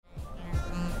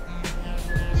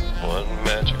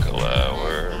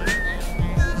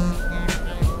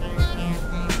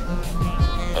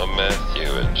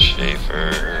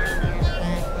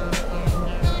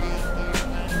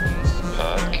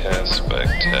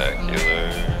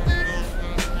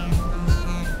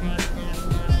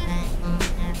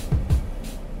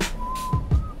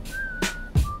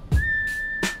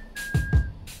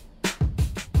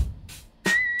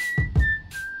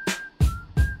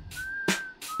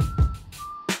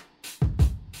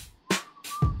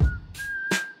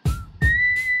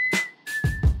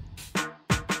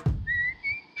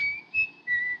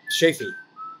Shafi,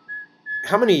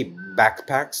 how many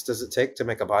backpacks does it take to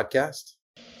make a podcast?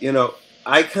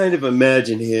 I kind of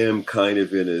imagine him kind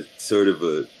of in a sort of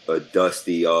a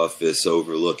dusty office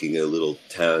overlooking a little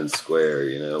town square,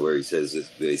 where he says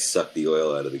they suck the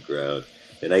oil out of the ground.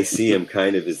 And I see him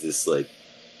kind of as this, like,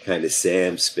 kind of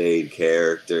Sam Spade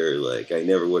character. Like, I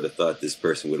never would have thought this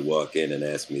person would walk in and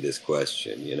ask me this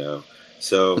question,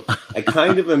 So I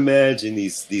kind of imagine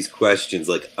these questions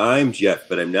like, I'm Jeff,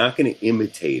 but I'm not going to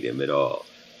imitate him at all,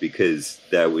 because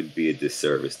that would be a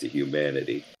disservice to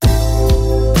humanity.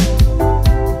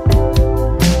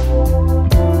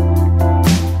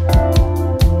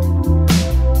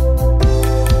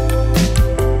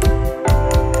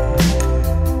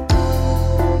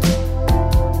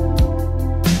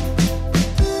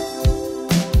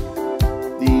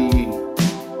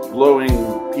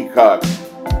 Glowing peacock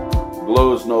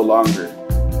glows no longer,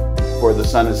 for the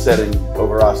sun is setting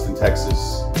over Austin,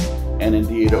 Texas, and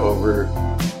indeed over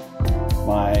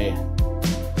my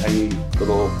tiny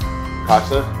little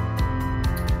casa,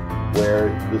 where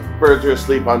the birds are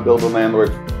asleep on Bill the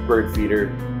Landlord's bird feeder.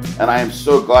 And I am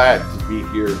so glad to be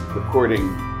here recording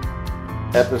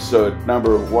episode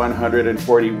number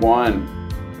 141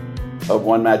 of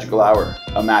One Magical Hour,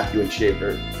 a Matthew and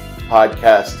Schaefer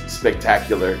podcast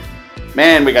spectacular.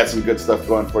 Man, we got some good stuff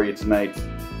going for you tonight.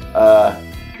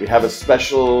 We have a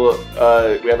special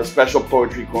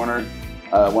poetry corner,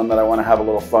 one that I want to have a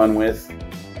little fun with.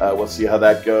 We'll see how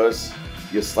that goes.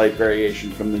 Be a slight variation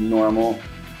from the norm.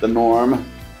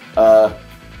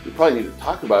 We probably need to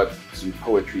talk about some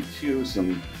poetry too.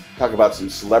 Talk about some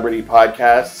celebrity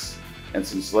podcasts and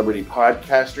some celebrity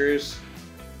podcasters,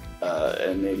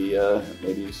 and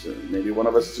maybe one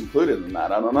of us is included in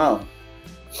that. I don't know.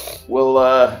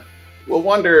 We'll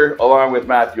wonder along with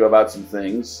Matthew about some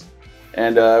things.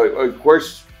 And of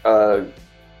course,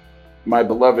 my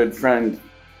beloved friend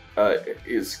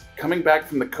is coming back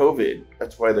from the COVID.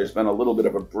 That's why there's been a little bit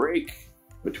of a break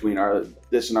between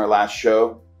this and our last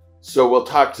show. So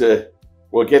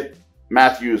we'll get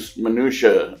Matthew's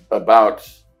minutia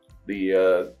about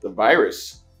the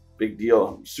virus. Big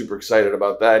deal. I'm super excited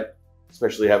about that,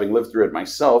 especially having lived through it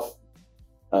myself.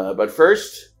 But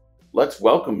first, let's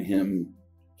welcome him.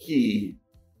 He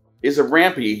is a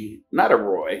Rampy, not a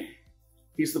Roy.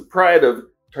 He's the pride of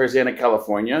Tarzana,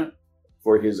 California,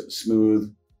 for his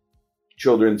smooth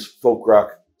children's folk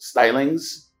rock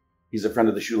stylings. He's a friend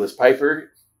of the Shoeless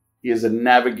Piper. He is a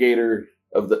navigator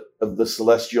of the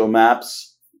celestial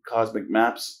maps, cosmic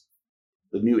maps,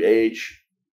 the new age.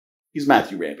 He's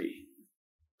Matthew Rampy.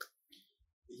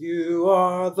 You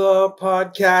are the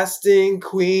podcasting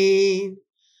queen.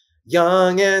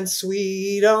 Young and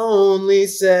sweet, only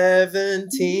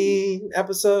 17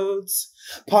 episodes.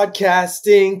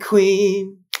 Podcasting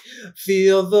queen.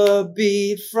 Feel the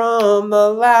beat from the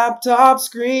laptop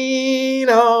screen.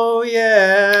 Oh,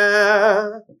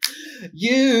 yeah.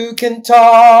 You can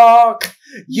talk.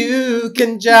 You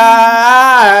can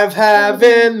jive.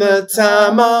 Having the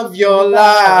time of your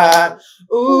life.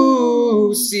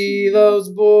 Ooh, see those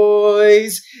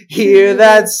boys, hear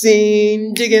that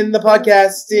scene, digging the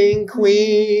podcasting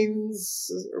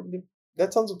queens.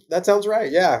 That sounds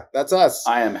right. Yeah, that's us.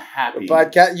 I am happy.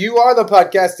 You are the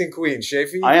podcasting queen,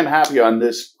 Shafi. I am happy on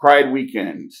this Pride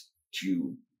weekend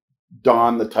to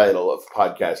don the title of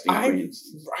podcasting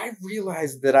queens. I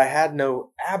realized that I had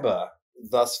no ABBA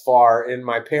thus far in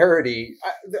my parody.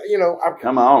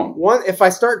 Come on. If I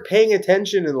start paying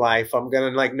attention in life, I'm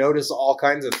gonna notice all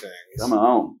kinds of things. Come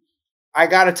on. I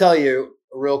gotta tell you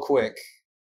real quick,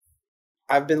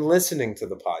 I've been listening to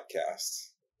the podcast.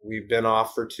 We've been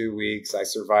off for 2 weeks. I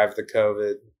survived the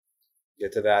COVID.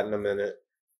 Get to that in a minute.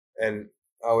 And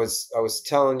I was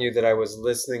telling you that I was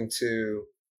listening to.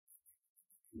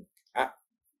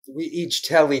 We each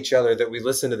tell each other that we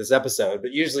listened to this episode,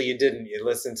 but usually you didn't. You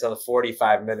listened to the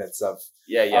 45 minutes of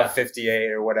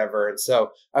 58 or whatever. And so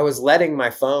I was letting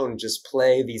my phone just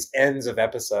play these ends of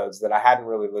episodes that I hadn't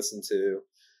really listened to.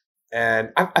 And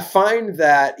I find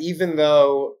that even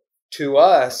though to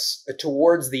us,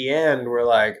 towards the end, we're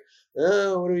like,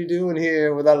 oh, what are we doing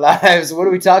here with our lives? What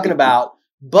are we talking about?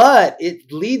 But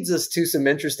it leads us to some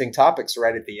interesting topics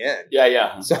right at the end.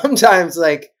 Yeah. Sometimes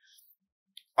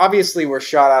obviously we're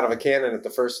shot out of a cannon at the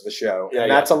first of the show,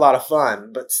 and that's a lot of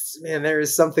fun. But man, there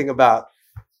is something about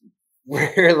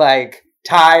we're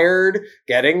tired,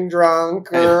 getting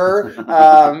drunk, or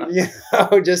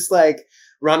just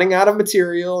running out of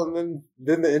material, and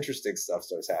then the interesting stuff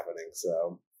starts happening.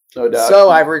 So, no doubt. So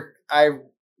I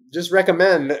just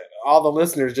recommend all the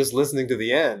listeners just listening to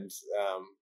the end.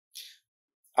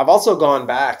 I've also gone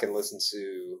back and listened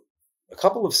to a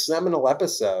couple of seminal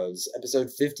episodes. Episode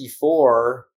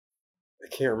 54 I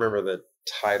can't remember the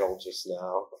title just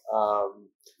now.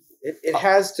 It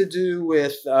has to do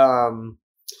with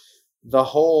the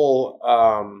whole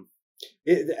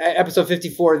episode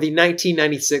 54, the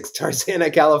 1996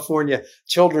 Tarzana, California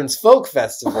Children's Folk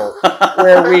Festival,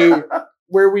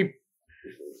 where we.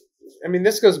 I mean,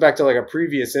 this goes back to like a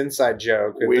previous inside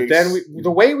joke, but then the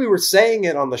way we were saying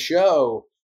it on the show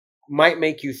might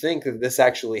make you think that this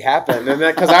actually happened, and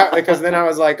because then I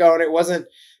was like, oh, and it wasn't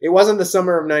the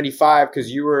summer of '95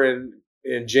 because you were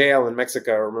in jail in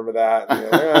Mexico. Remember that? And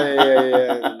like,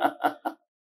 oh,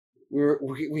 yeah.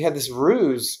 We had this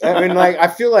ruse. I mean, like I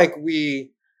feel like the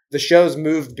show's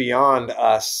moved beyond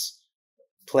us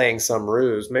playing some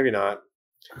ruse. Maybe not.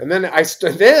 And then I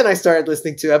started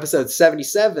listening to episode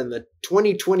 77, the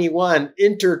 2021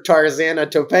 Inter Tarzana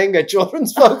Topanga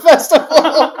Children's Folk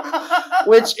Festival,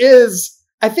 which is,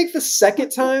 I think, the second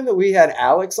time that we had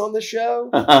Alex on the show.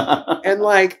 And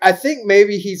like, I think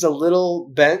maybe he's a little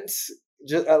bent.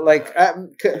 Just,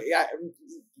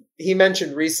 he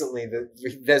mentioned recently that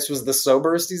this was the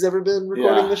soberest he's ever been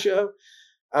recording the show.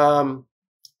 And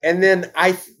then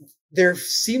there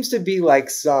seems to be like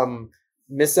some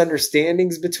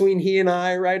misunderstandings between he and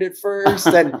I right at first,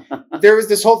 and there was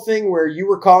this whole thing where you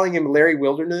were calling him Larry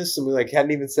Wilderness and we like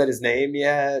hadn't even said his name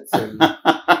yet, and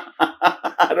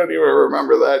I don't even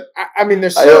remember that. I mean,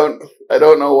 I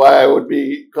don't know why I would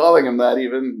be calling him that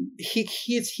even.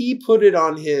 He put it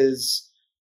on his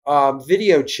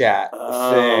video chat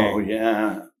thing.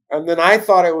 Yeah, and then I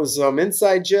thought it was some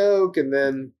inside joke,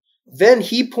 and then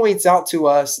he points out to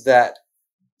us that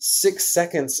 6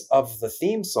 seconds of the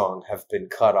theme song have been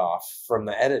cut off from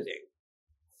the editing.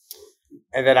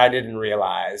 And then I didn't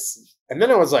realize. And then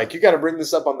I was like, you got to bring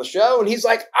this up on the show. And he's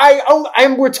like,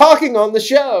 we're talking on the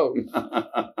show.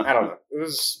 I don't know.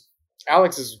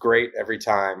 Alex is great every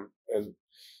time.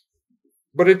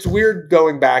 But it's weird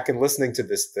going back and listening to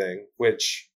this thing,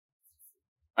 which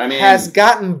has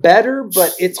gotten better,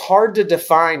 but it's hard to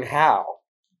define how.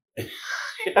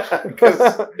 Yeah,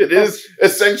 because it is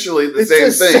essentially the same thing.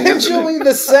 It's essentially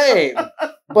the same,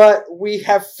 but we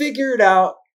have figured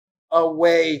out a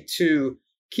way to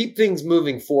keep things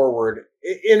moving forward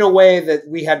in a way that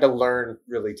we had to learn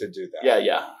really to do that.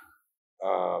 Yeah.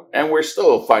 And we're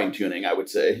still fine-tuning, I would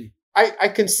say. I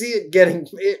can see it getting...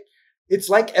 It's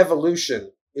like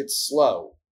evolution. It's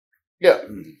slow. Yeah.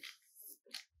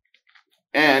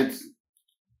 And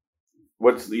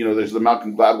there's the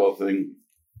Malcolm Gladwell thing.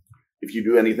 If you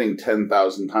do anything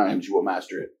 10,000 times, you will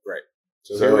master it. Right.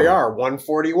 So here we are,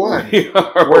 141.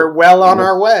 We're well on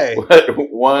our way.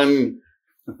 One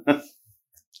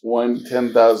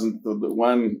 10,000th of the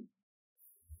one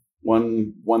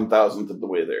 1,000th of the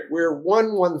way there. We're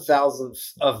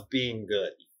 1/1000th of being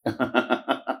good.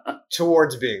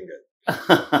 Towards being good.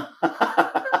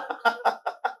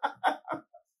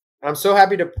 I'm so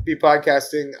happy to be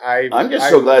podcasting. I'm just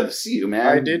so glad to see you, man.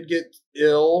 I did get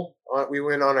ill. We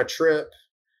went on a trip,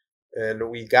 and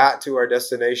we got to our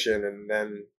destination, and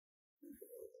then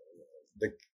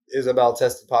Isabel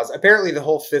tested positive. Apparently, the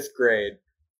whole 5th grade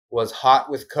was hot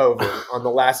with COVID on the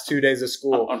last 2 days of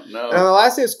school. Oh, no. And on the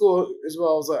last day of school,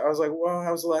 Isabel I was like, well,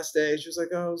 how was the last day? She was like,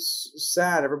 oh, it was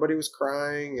sad. Everybody was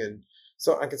crying, and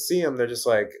so I could see them. They're just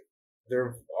like,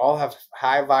 they're all have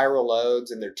high viral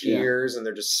loads in their tears, and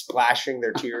they're just splashing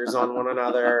their tears on one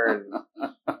another. And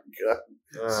God,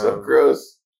 so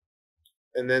gross.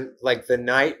 And then, like, the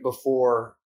night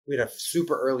before, we had a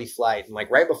super early flight. And,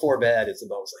 like, right before bed,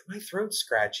 Isabel was like, my throat's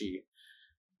scratchy.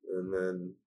 And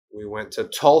then we went to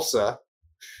Tulsa,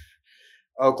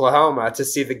 Oklahoma, to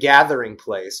see The Gathering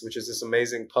Place, which is this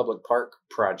amazing public park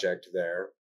project there.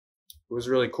 It was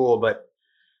really cool. But,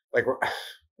 like,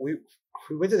 we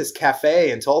went to this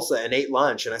cafe in Tulsa and ate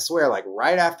lunch. And I swear, like,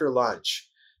 right after lunch,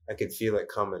 I could feel it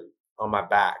coming on my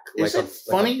back. Is it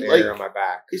funny? Like on my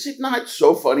back. Is it not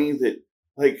so funny that,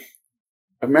 like,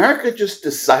 America just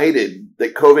decided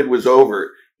that COVID was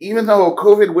over, even though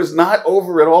COVID was not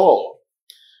over at all?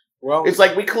 Well, it's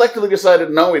like we collectively decided,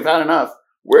 no, we've had enough.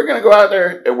 We're gonna go out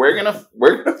there and we're gonna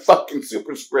fucking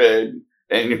super spread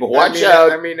and watch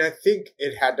out. I mean, I think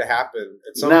it had to happen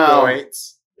at some point.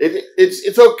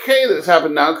 It's okay that it's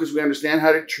happened now because we understand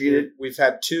how to treat it. We've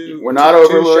had we're not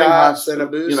overloading shots and a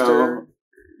booster.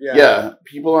 Yeah,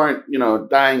 people aren't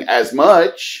dying as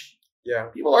much. Yeah,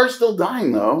 people are still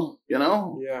dying though.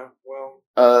 Yeah, well,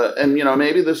 and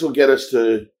maybe this will get us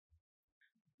to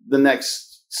the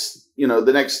next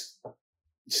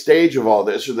stage of all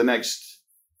this, or the next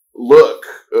look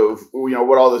of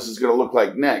what all this is going to look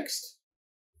like next.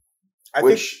 I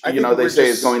think they say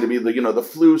it's going to be the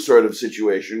flu sort of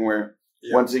situation where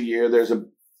once a year there's a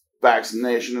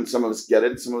vaccination and some of us get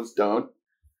it and some of us don't.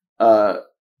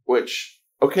 Which,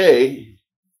 okay,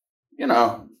 you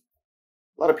know,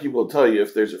 a lot of people will tell you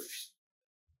if there's a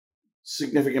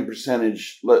significant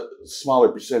percentage,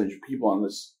 smaller percentage of people on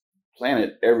this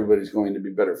planet, everybody's going to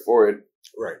be better for it.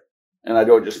 Right. And I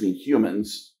don't just mean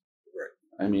humans.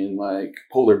 Right. I mean like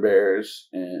polar bears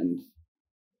and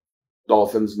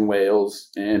dolphins and whales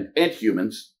and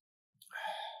humans.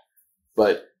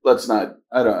 But let's not.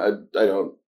 I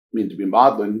don't mean to be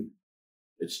maudlin.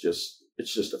 It's just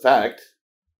a fact.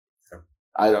 Yeah.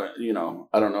 I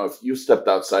don't know if you stepped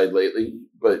outside lately,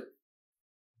 but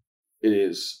it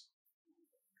is.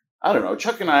 I don't know.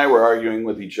 Chuck and I were arguing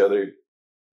with each other.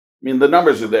 I mean, the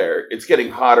numbers are there. It's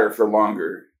getting hotter for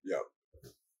longer. Yeah.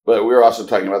 But we were also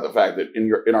talking about the fact that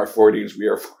in our 40s, we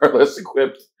are far less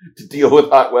equipped to deal with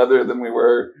hot weather than we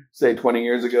were, say, 20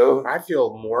 years ago. I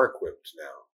feel more equipped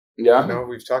now. Yeah. I know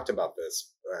we've talked about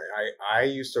this.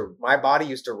 My body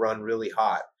used to run really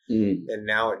hot, and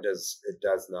now it does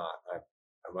not.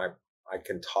 I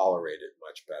can tolerate it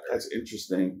much better. That's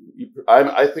interesting.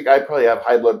 I think I probably have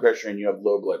high blood pressure and you have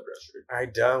low blood pressure. I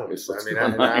don't. That's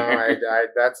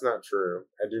not true.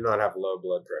 I do not have low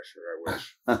blood pressure. I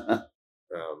wish.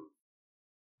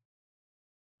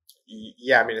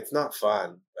 Yeah, I mean, it's not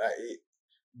fun.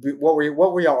 What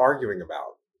were y'all arguing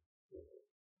about?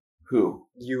 Who?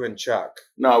 You and Chuck.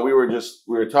 No, we were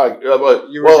talking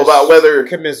about whether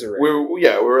commiserate. We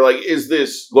were like, is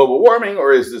this global warming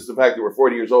or is this the fact that we're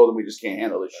 40 years old and we just can't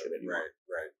handle this shit anymore?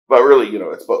 Right. But really,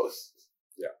 it's both.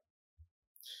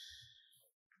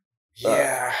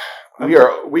 Yeah. We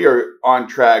are on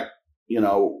track.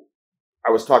 I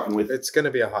was talking with. It's going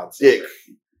to be a hot Dick.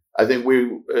 I think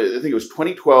it was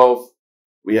 2012.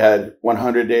 We had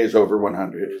 100 days over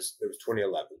 100. It was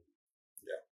 2011.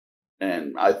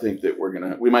 And I think that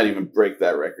we might even break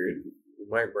that record. We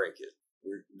might break it.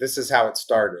 This is how it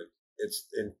started. It's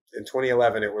in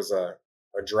 2011, it was a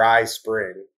dry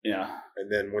spring. Yeah.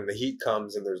 And then when the heat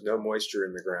comes and there's no moisture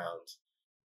in the ground,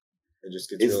 it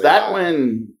just gets really hot. Is that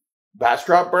when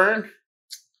Bastrop burned?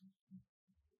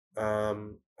 I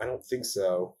don't think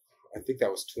so. I think that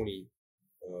was 20.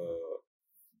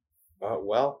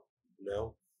 No,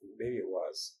 maybe it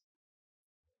was.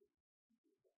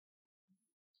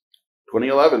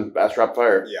 2011, Bastrop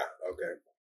Fire. Yeah, okay.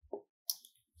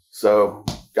 So,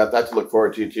 got that to look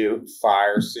forward to, too.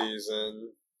 Fire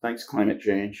season. Thanks, climate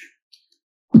change.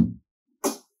 I'm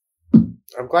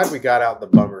glad we got out the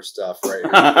bummer stuff right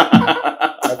here.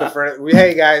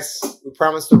 Hey, guys, we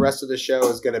promised the rest of the show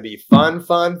is going to be fun.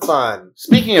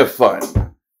 Speaking of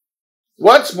fun,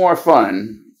 what's more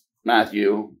fun,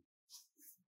 Matthew,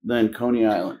 than Coney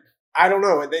Island? I don't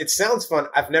know. It sounds fun.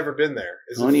 I've never been there.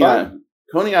 Is it fun? Island.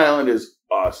 Coney Island is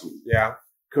awesome. Yeah.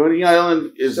 Coney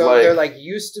Island is there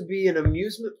used to be an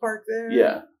amusement park there?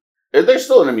 Yeah. There's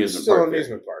still an amusement park. Still an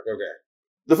amusement park, okay.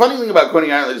 The funny thing about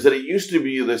Coney Island is that it used to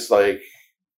be this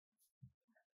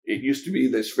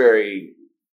very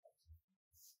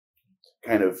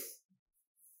kind of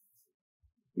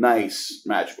nice,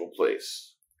 magical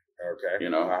place. Okay.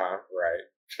 Right.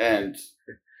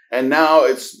 And now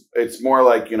it's more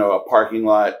like, a parking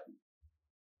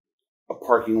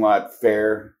lot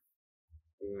fair.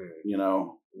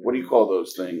 What do you call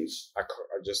those things?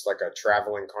 Just like a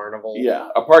traveling carnival? Yeah,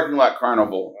 a parking lot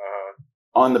carnival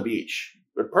on the beach,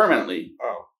 but permanently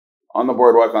on the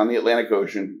boardwalk, on the Atlantic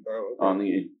Ocean,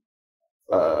 okay.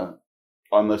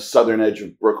 On the southern edge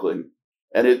of Brooklyn.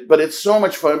 But it's so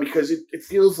much fun because it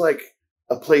feels like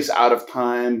a place out of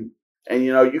time. And,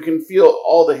 you can feel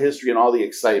all the history and all the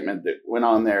excitement that went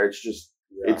on there. It's just,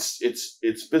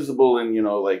 it's visible in,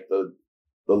 like the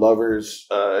lovers'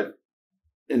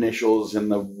 initials in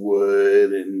the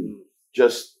wood and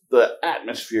just the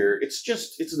atmosphere. It's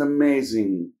an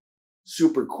amazing,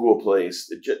 super cool place.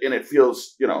 And it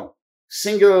feels,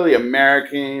 singularly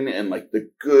American and like the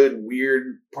good,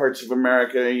 weird parts of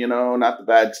America, not the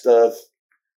bad stuff.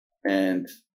 And,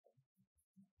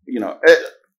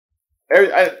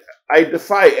 I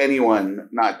defy anyone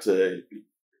not to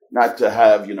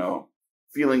have,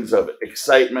 feelings of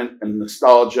excitement and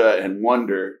nostalgia and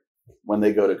wonder when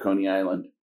they go to Coney Island.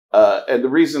 And the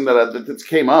reason that this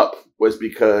came up was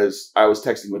because I was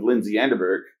texting with Lindsay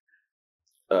Anderberg.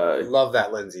 Love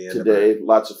that Lindsay Anderberg. Today,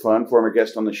 lots of fun, former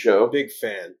guest on the show. Big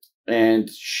fan. And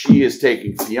she is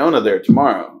taking Fiona there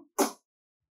tomorrow.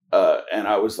 And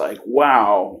I was like,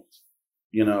 wow,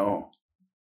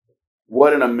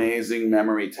 what an amazing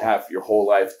memory to have for your whole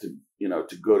life to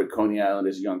go to Coney Island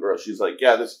as a young girl. She's like,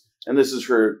 yeah, this is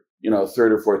her,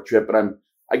 third or fourth trip. But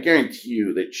I guarantee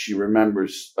you that she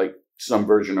remembers like some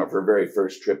version of her very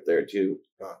first trip there too,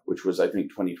 which was, I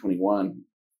think, 2021.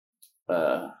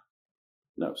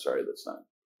 No, sorry, that's not.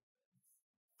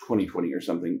 2020 or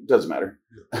something. Doesn't matter.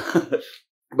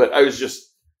 But I was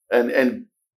just, and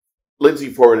Lindsay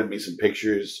forwarded me some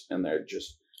pictures, and they're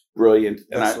just brilliant.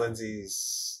 That's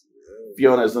Lindsay's...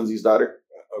 Fiona is Lindsay's daughter.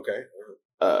 Okay.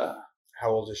 How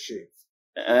old is she?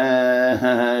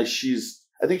 I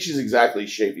think she's exactly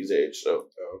Shafee's age, so.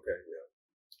 Okay,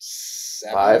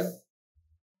 yeah. 5?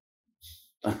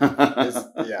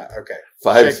 Yeah, okay.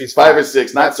 Shafee's 5 or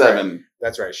 6, not 7. Right.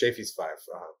 That's right. Shafee's 5.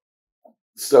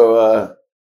 So,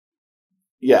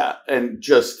 yeah, and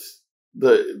just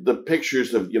the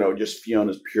pictures of, just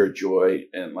Fiona's pure joy,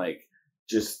 and like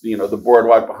just, the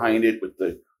boardwalk behind it with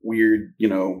the weird,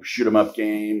 shoot 'em up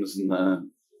games, and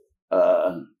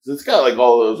it's got like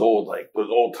all those old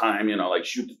time, like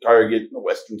Shoot the Target, the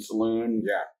Western Saloon.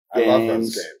 Yeah, I love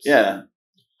those games. Yeah,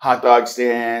 hot dog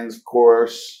stands, of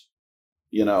course.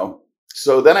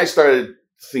 So then I started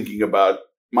thinking about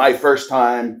my first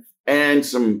time and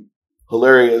some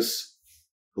hilarious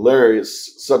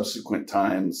subsequent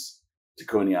times to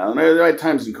Coney Island. My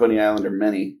times in Coney Island are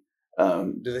many.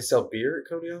 Do they sell beer at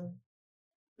Coney Island?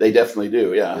 They definitely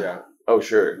do. Yeah. Yeah. Oh,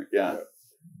 sure. Yeah.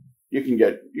 You can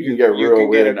get real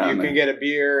weird down there. You can get a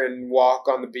beer and walk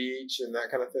on the beach and that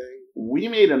kind of thing. We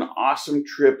made an awesome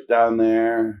trip down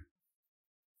there.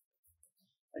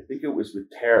 I think it was with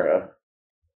Tara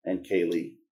and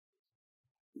Kaylee.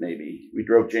 Maybe we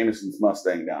drove Jameson's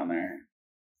Mustang down there.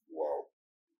 Whoa.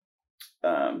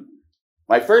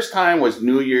 My first time was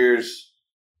New Year's.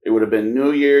 It would have been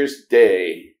New Year's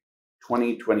Day,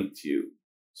 2022.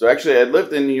 So actually, I'd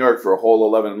lived in New York for a whole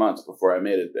 11 months before I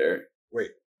made it there.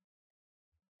 Wait.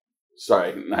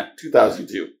 Sorry, not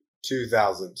 2002.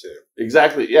 2002.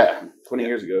 Exactly. Yeah. 20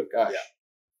 years ago. Gosh.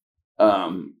 Yeah.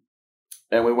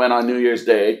 And we went on New Year's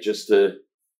Day just to,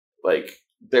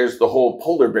 there's the whole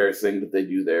polar bear thing that they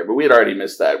do there, but we had already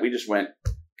missed that. We just went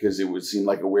because it would seem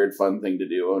like a weird, fun thing to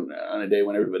do on a day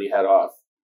when everybody had off.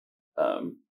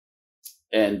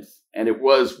 And it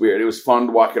was weird. It was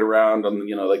fun walking around on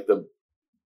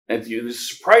there's a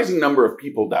surprising number of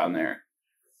people down there,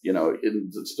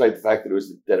 despite the fact that it was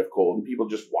the dead of cold, and people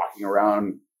just walking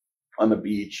around on the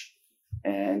beach.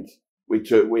 And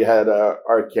we had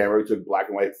our camera. We took black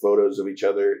and white photos of each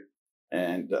other,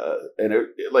 and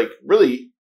it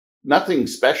really nothing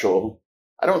special.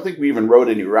 I don't think we even rode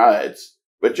any rides,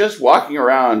 but just walking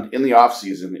around in the off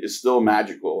season is still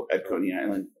magical at Coney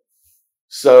Island.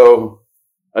 So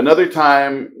another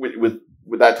time with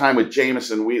that time with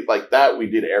Jameson, we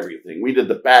did everything. We did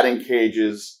the batting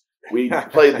cages. We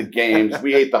played the games.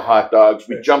 We ate the hot dogs.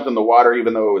 We jumped in the water,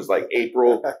 even though it was like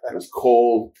April. It was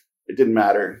cold. It didn't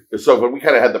matter. But we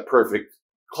kind of had the perfect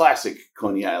classic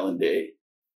Coney Island day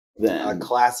then. A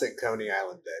classic Coney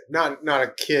Island day. Not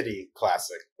a kiddie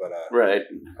classic, but right.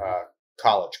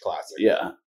 College classic.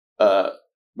 Yeah.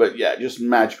 But yeah, just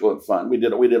magical and fun. We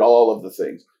did all of the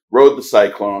things. Rode the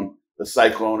Cyclone. The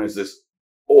Cyclone is this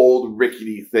old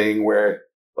rickety thing where,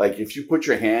 if you put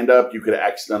your hand up, you could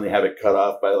accidentally have it cut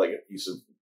off by a piece of,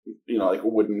 a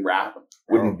wooden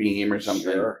beam or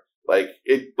something. Sure.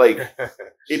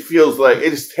 It feels like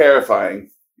it is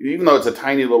terrifying, even though it's a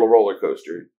tiny little roller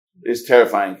coaster. It is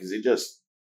terrifying because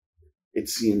it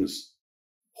seems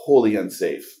wholly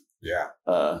unsafe. Yeah.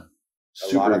 A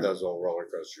lot of those old roller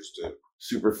coasters too.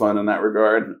 Super fun in that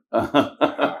regard.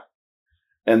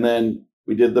 And then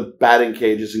we did the batting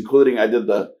cages, including I did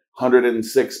the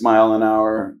 106 mile an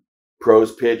hour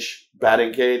pros pitch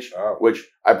batting cage, which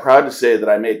I'm proud to say that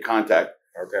I made contact.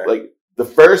 Okay. The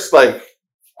first, I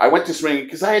went to swing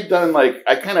because I had done I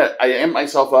amped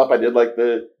myself up. I did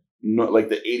the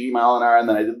 80 mile an hour, and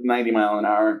then I did the 90 mile an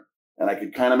hour, and I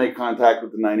could kind of make contact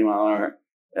with the 90 mile an hour.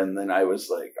 And then I was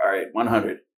like, all right,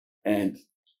 100. And,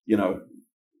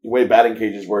 the way batting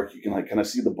cages work, you can kind of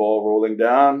see the ball rolling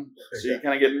down. So you're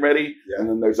kind of getting ready. Yeah. And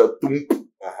then there's a thump,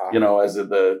 as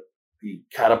the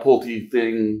catapulty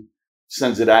thing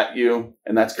sends it at you.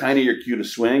 And that's kind of your cue to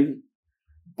swing.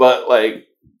 But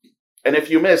and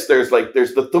if you miss, there's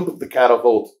the thump of the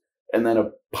catapult and then a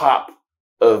pop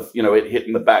of, it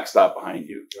hitting the backstop behind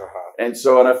you. And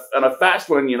so on a fast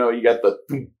one, you got the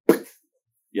thump,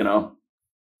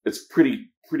 it's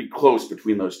pretty close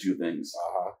between those two things.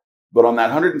 But on that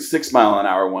 106 mile an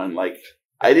hour one,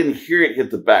 I didn't hear it hit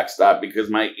the backstop because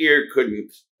my ear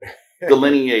couldn't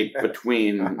delineate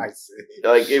between. I see.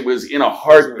 It was in a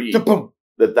heartbeat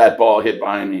that ball hit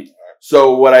behind me.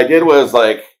 So what I did was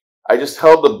I just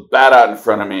held the bat out in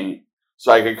front of me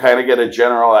so I could kind of get a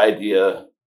general idea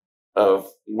of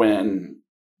where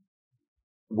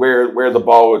the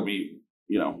ball would be,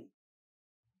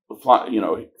 flying.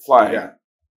 Yeah.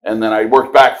 And then I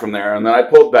worked back from there, and then I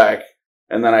pulled back.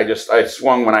 And then I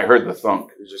swung when I heard the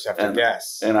thunk. You just have to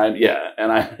guess. And I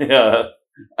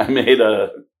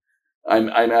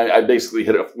basically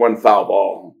hit one foul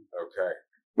ball. Okay.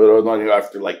 But it was only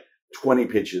after like 20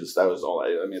 pitches. That was all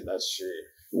that's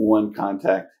one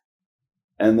contact.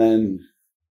 And then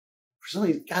for some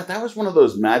reason, God, that was one of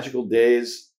those magical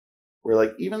days where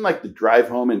like even like the drive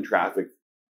home in traffic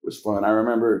was fun. I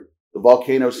remember the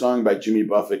Volcano song by Jimmy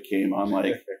Buffett came on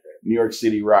like New York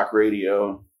City rock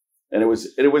radio. And it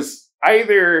was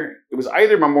either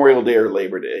Memorial Day or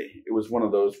Labor Day. It was one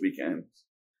of those weekends.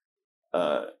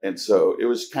 And so it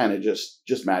was kind of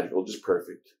just magical, just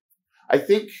perfect. I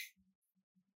think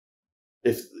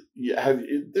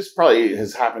this probably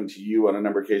has happened to you on a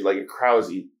number of occasions, like a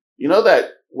Krause, you know,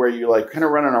 that where you're like kind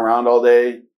of running around all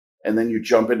day and then you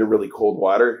jump into really cold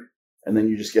water and then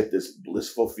you just get this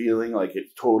blissful feeling like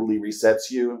it totally resets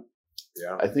you.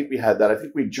 Yeah. I think we had that. I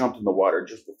think we jumped in the water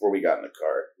just before we got in the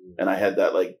car. And I had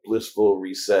that like blissful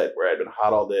reset where I'd been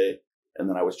hot all day and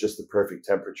then I was just the perfect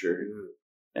temperature.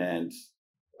 And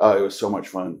it was so much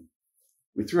fun.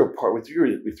 We threw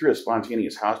a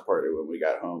spontaneous house party when we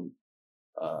got home.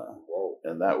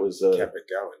 And that was kept it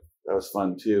going. That was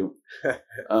fun too.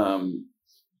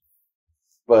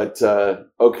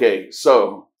 Okay,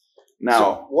 so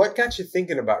now what got you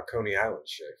thinking about Coney Island,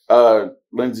 Shay?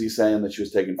 Lindsay saying that she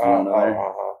was taking Fiona there.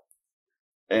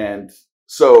 And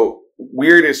so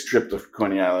weirdest trip to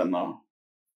Coney Island though.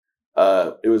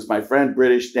 It was my friend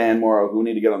British Dan Morrow, who we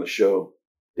need to get on the show.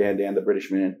 Dan, the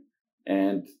British man.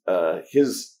 And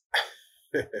his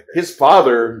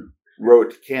father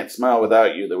wrote "Can't Smile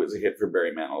Without You" that was a hit for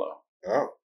Barry Manilow. Oh.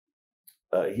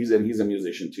 He's a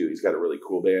musician too. He's got a really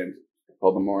cool band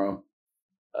called The Morrow.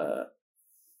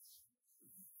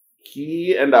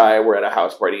 He and I were at a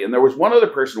house party, and there was one other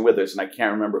person with us, and I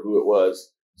can't remember who it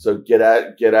was. So get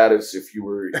at us if you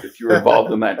were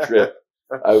involved in that trip.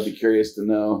 I would be curious to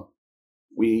know.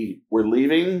 We were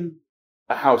leaving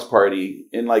a house party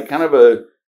in like kind of a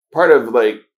part of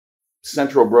like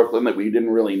central Brooklyn that we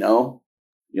didn't really know.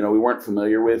 You know, we weren't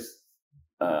familiar with.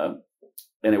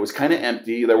 And it was kind of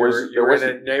empty. You were in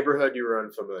a neighborhood you were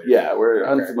unfamiliar with. Yeah, we're an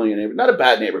unfamiliar neighborhood. Not a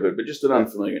bad neighborhood, but just an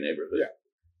unfamiliar neighborhood. Yeah.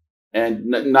 And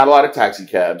not a lot of taxi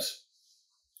cabs.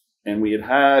 And we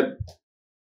had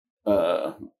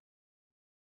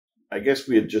I guess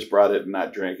we had just brought it and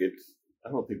not drank it. I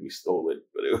don't think we stole it,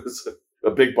 but it was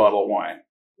a big bottle of wine.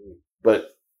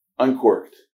 But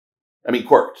uncorked. I mean,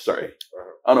 corked, sorry.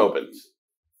 Unopened.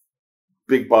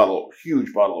 Big bottle,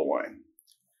 huge bottle of wine.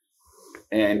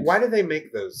 And why do they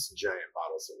make those giant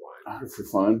bottles of wine? For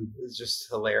fun. It's just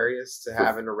hilarious to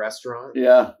have in a restaurant.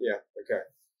 Yeah. Yeah. Okay.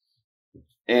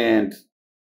 And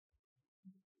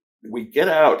we get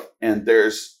out, and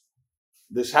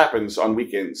this happens on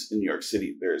weekends in New York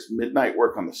City. There's midnight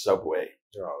work on the subway.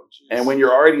 Oh, geez. And when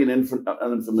you're already in an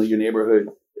unfamiliar neighborhood,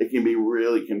 it can be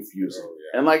really confusing. Oh,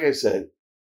 yeah. And like I said,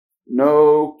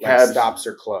 no cabs. Like stops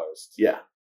are closed. Yeah.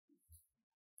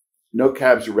 No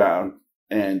cabs around.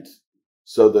 And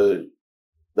so the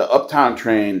uptown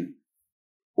train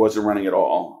wasn't running at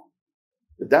all.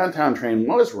 The downtown train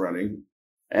was running,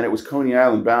 and it was Coney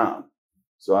Island bound.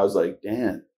 So I was like,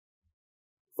 Dan,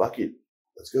 fuck it.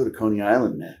 Let's go to Coney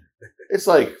Island, man. It's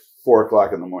like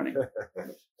 4:00 in the morning.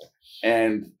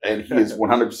 And he is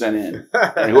 100% in.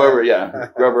 And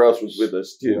whoever else was with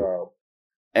us too. Wow.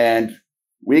 And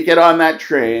we get on that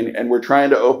train, and we're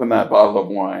trying to open that bottle of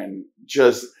wine.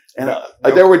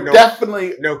 There were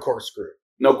definitely no corkscrew.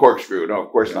 No corkscrew. No, of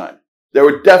course not. There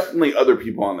were definitely other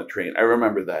people on the train. I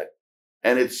remember that.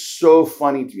 And it's so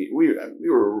funny to me. We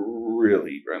were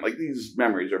really drunk. Like, these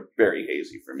memories are very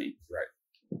hazy for me. Right.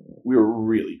 We were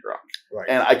really drunk. Right.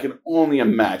 And I can only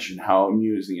imagine how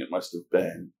amusing it must have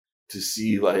been to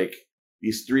see, like,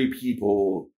 these three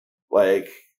people, like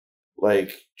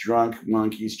drunk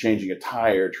monkeys changing a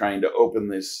tire, trying to open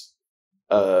this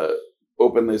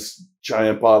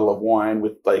giant bottle of wine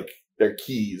with, like, their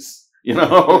keys, you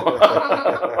know?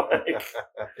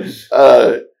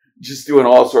 Just doing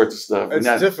all sorts of stuff. It's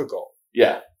difficult.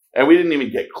 Yeah. And we didn't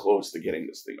even get close to getting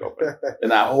this thing open.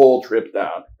 And that whole trip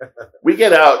down. We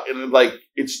get out, and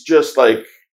it's just like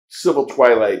civil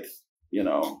twilight, you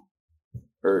know,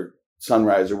 or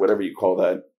sunrise or whatever you call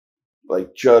that.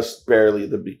 Like, just barely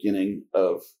the beginning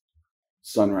of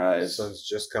sunrise. The sun's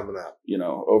just coming up. You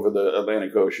know, over the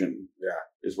Atlantic Ocean. Yeah.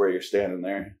 Is where you're standing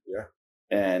there. Yeah.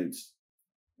 And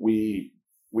we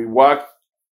walked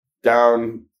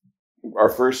down. Our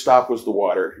first stop was the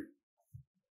water.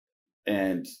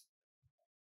 And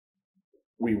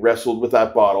we wrestled with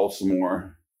that bottle some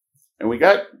more. And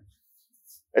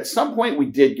at some point we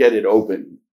did get it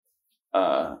open.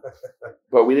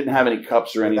 But we didn't have any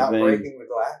cups or anything. Without breaking the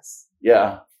glass?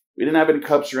 Yeah. We didn't have any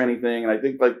cups or anything. And I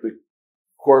think like the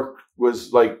cork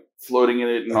was like floating in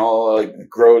it and all like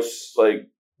gross, like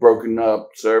broken up.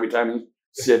 So every time you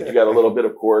sip, you got a little bit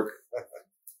of cork.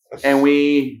 And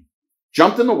we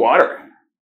jumped in the water,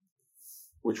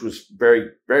 which was very,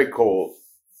 very cold.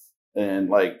 And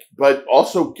like, but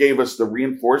also gave us the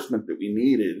reinforcement that we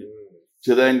needed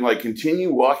to then like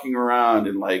continue walking around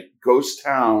in like ghost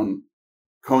town,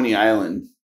 Coney Island,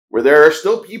 where there are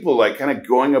still people like kind of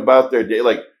going about their day,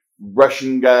 like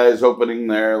Russian guys opening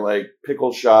their like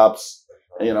pickle shops,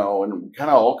 you know, and kind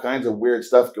of all kinds of weird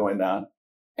stuff going down.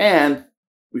 And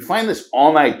we find this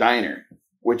all-night diner,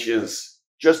 which is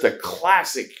just a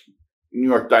classic New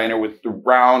York diner with the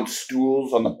round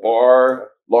stools on the bar,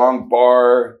 long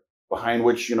bar, behind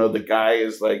which, you know, the guy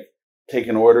is like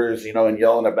taking orders, you know, and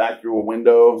yelling it back through a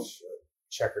window.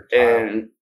 Checkered tile. And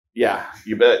yeah,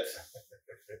 you bet.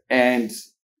 And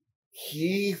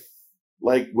he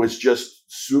like was just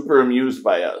super amused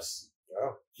by us.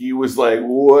 Oh. He was like,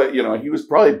 what, you know, he was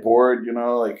probably bored, you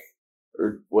know, like,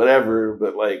 or whatever,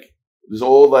 but like this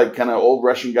old, like kind of old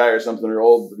Russian guy or something, or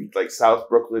old like South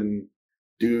Brooklyn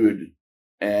dude.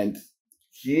 And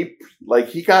he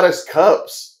got us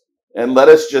cups and let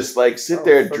us just like sit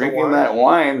there drinking that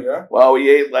wine while we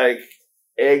ate like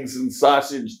eggs and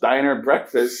sausage diner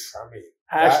breakfast,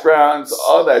 hash browns,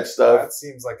 all that stuff. That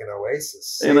seems like an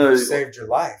oasis. Saved your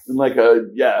life. And like a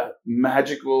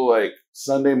magical like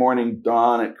Sunday morning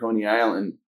dawn at Coney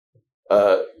Island.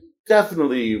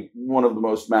 Definitely one of the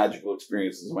most magical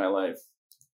experiences of my life.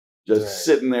 Just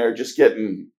sitting there, just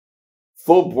getting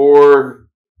full bore,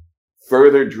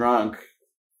 further drunk.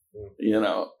 You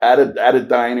know, at a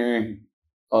diner, you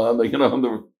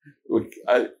know,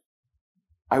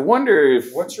 I wonder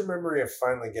if. What's your memory of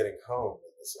finally getting home?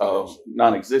 Oh,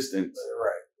 non-existent.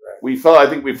 Right. I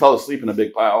think we fell asleep in a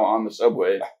big pile on the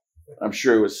subway. I'm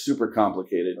sure it was super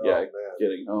complicated.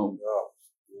 Getting home. Oh,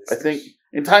 I think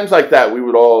in times like that, we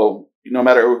would all, no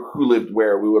matter who lived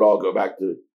where, we would all go back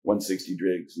to 160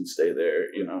 Driggs and stay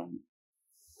there. You know,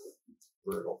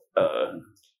 brutal.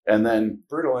 And then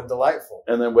brutal and delightful.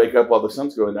 And then wake up while the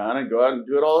sun's going down and go out and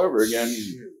do it all over again.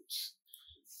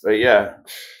 But yeah,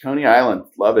 Coney Island,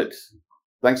 love it.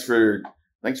 Thanks for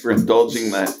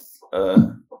indulging that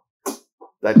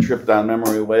trip down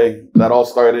memory lane. That all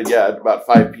started at about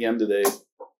 5 p.m. today.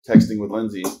 Texting with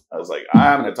Lindsay, I was like,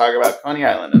 I'm going to talk about Coney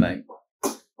Island tonight.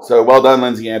 So well done,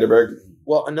 Lindsay Anderberg.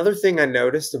 Well, another thing I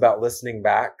noticed about listening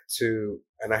back to,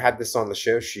 and I had this on the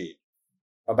show sheet,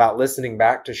 about listening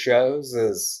back to shows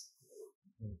is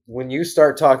when you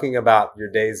start talking about your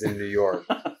days in New York,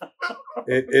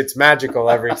 it's magical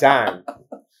every time.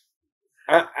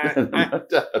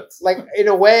 Like, in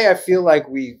a way, I feel like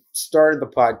we started the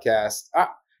podcast.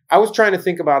 I was trying to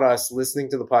think about us listening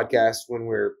to the podcast when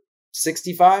we're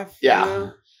 65. Yeah. You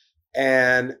know?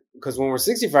 And because when we're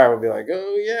 65, we'll be like,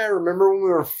 oh, yeah, remember when we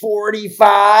were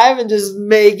 45 and just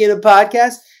making a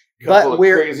podcast? But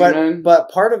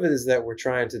part of it is that we're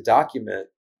trying to document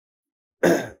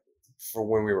for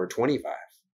when we were 25,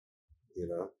 you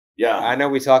know? Yeah. I know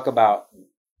we talk about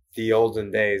the olden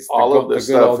days, the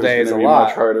good old days a lot.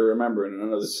 Much harder to remember in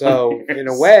another. So in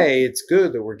a way, it's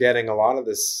good that we're getting a lot of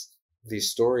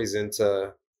these stories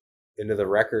into the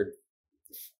record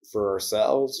for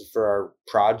ourselves, for our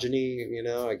progeny. You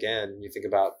know, again, you think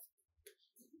about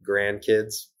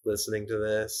grandkids listening to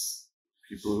this.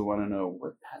 People who want to know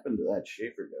what happened to that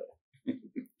Schaefer guy.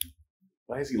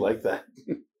 Why is he like that?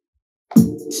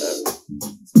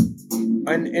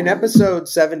 In episode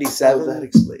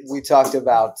 77, we talked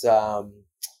about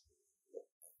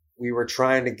we were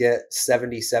trying to get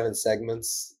 77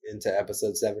 segments into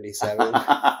episode 77.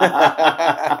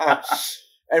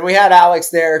 And we had Alex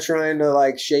there trying to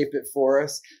like shape it for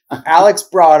us. Alex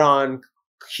brought on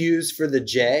cues for the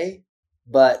J,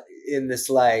 but in this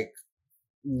like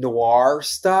noir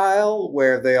style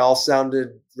where they all sounded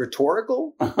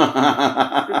rhetorical.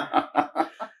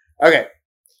 Okay.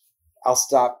 I'll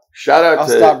stop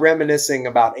reminiscing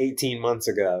about 18 months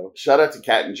ago. Shout out to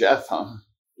Kat and Jeff, huh?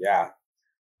 Yeah.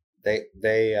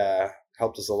 They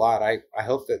helped us a lot. I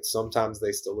hope that sometimes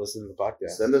they still listen to the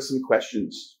podcast. Send us some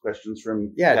questions. Questions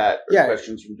from Kat or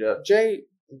questions from Jeff. Jay,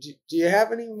 do you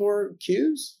have any more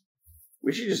cues?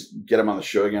 We should just get them on the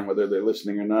show again, whether they're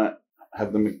listening or not.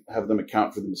 Have them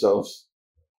account for themselves.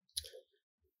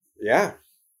 Yeah.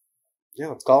 Yeah,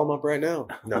 let's call them up right now.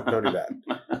 No, don't do that.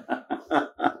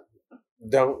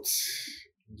 Don't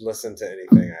listen to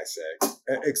anything I say,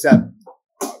 except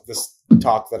this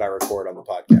talk that I record on the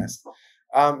podcast.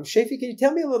 Shafi, can you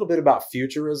tell me a little bit about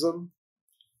futurism?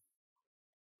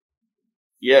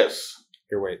 Yes.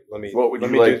 Here, wait. Let me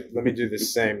do the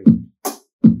same.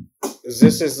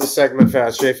 This is the segment where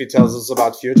Shafi tells us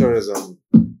about futurism.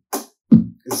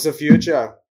 It's the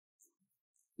future.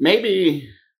 Maybe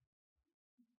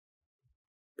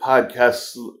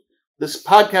this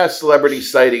podcast celebrity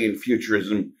sighting and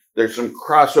futurism, there's some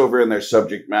crossover in their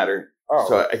subject matter. Oh.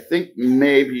 So I think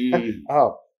maybe...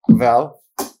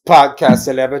 podcast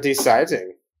celebrity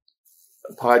sighting.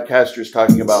 Podcasters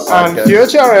talking about podcasts. And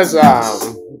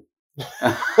futurism.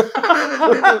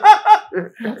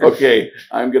 Okay,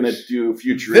 I'm going to do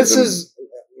futurism. This is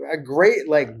a great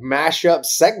mashup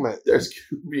segment. There's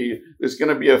going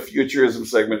to be a futurism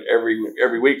segment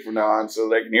every week from now on, so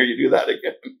that I can hear you do that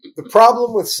again. The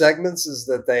problem with segments is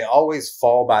that they always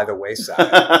fall by the wayside.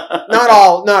 Not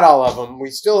all of them. We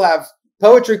still have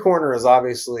Poetry Corner is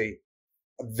obviously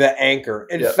the anchor.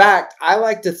 In fact, I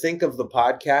like to think of the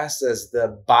podcast as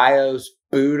the BIOS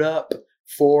boot up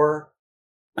for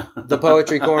the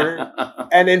Poetry Corner.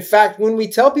 And in fact, when we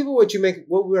tell people what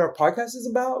our podcast is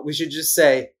about, we should just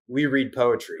say we read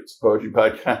poetry. It's a poetry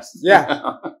podcast.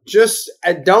 Yeah. Just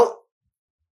don't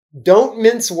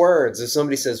mince words. If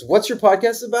somebody says, "What's your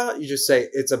podcast about?" You just say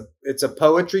it's a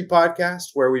poetry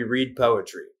podcast where we read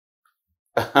poetry.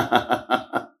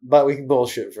 But we can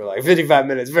bullshit for 55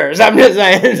 minutes first. I'm just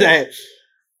saying.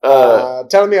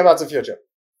 Tell me about the future.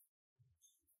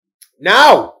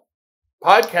 Now!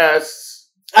 Podcasts.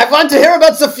 I want to hear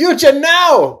about the future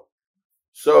now!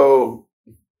 So,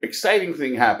 exciting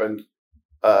thing happened.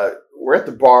 We're at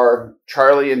the bar.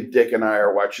 Charlie and Dick and I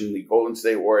are watching the Golden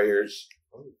State Warriors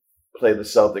play the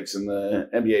Celtics in the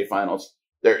NBA Finals.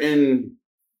 They're in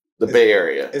the Bay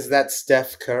Area. Is that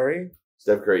Steph Curry?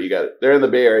 Steph Curry, you got it. They're in the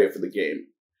Bay Area for the game.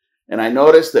 And I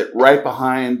noticed that right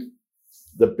behind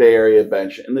the Bay Area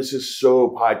bench, and this is so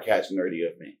podcast nerdy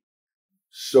of me,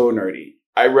 so nerdy,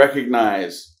 I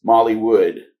recognize Molly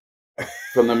Wood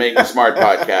from the Making Smart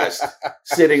podcast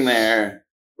sitting there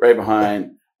right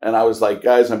behind. And I was like,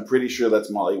 guys, I'm pretty sure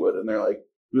that's Molly Wood. And they're like,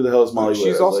 who the hell is Molly Wood?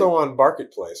 She's also on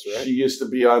Marketplace, right? She used to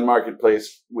be on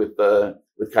Marketplace with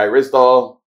Kai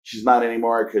Ryssdal. She's not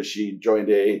anymore because she joined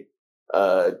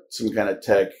some kind of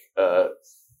tech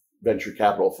venture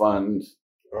capital fund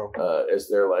as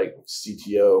their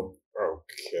CTO.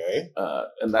 Okay.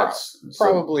 And that's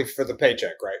probably for the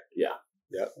paycheck, right? Yeah.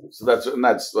 Yeah. So that's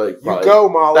probably, you go,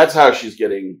 Molly. That's how she's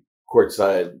getting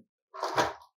courtside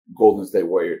Golden State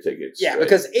Warrior tickets. Yeah, right?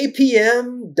 Because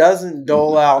APM doesn't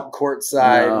dole out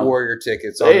courtside Warrior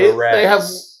tickets on the Reds. They have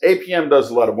APM does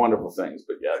a lot of wonderful things,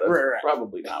 but yeah, that's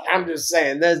probably not. I'm just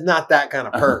saying, there's not that kind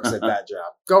of perks at that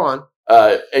job. Go on.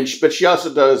 But she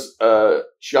also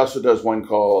does one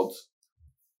called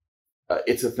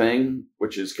It's a Thing,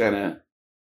 which is kind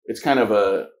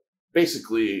of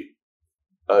basically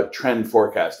a trend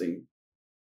forecasting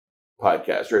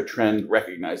podcast or a trend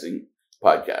recognizing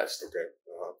podcast. Okay.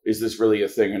 Is this really a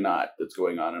thing or not that's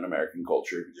going on in American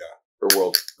culture? Yeah.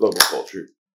 Or global culture?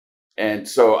 And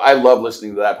so I love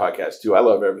listening to that podcast too. I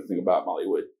love everything about Molly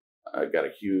Wood. I got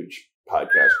a huge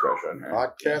podcast crush on her.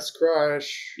 Podcast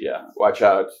crush. Yeah. Watch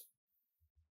out.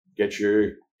 Get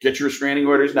your restraining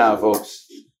orders now, folks.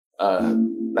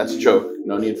 That's a joke.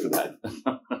 No need for that.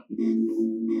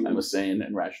 I'm a sane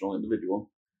and rational individual.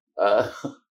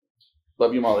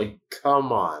 Love you, Molly.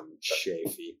 Come on,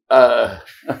 Shafi.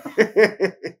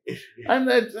 I'm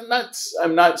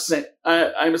not saying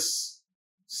I'm a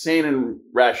sane and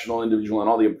rational individual in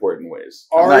all the important ways.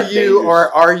 Are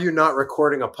you not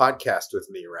recording a podcast with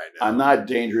me right now? I'm not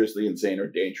dangerously insane or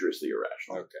dangerously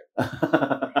irrational.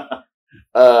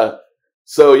 Okay.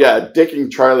 So yeah, Dick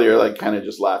and Charlie are kind of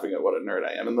just laughing at what a nerd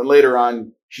I am. And then later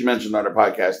on, she mentioned on her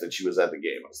podcast that she was at the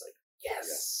game. I was like,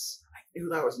 yes, I knew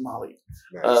that was Molly.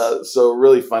 Nice. So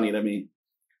really funny to me.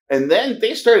 And then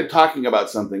they started talking about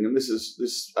something, and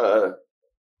this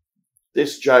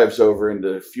jives over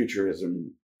into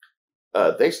futurism.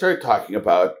 They started talking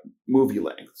about movie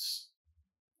lengths.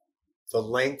 The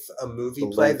length a movie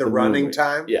play, the running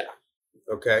time? Yeah.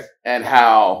 Okay.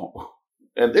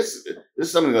 And this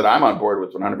is something that I'm on board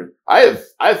with 100%.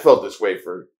 I've felt this way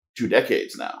for 2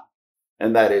 decades now.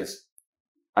 And that is,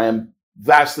 I am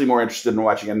vastly more interested in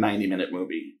watching a 90-minute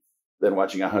movie than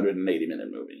watching a 180-minute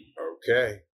movie.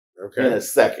 Okay. In a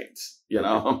second,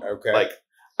 Okay.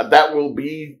 That will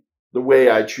be the way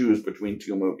I choose between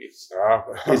 2 movies.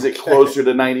 Okay. Is it closer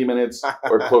to 90 minutes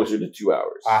or closer to 2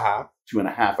 hours?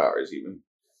 2.5 hours even,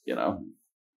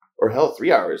 or hell,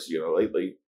 3 hours,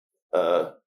 lately.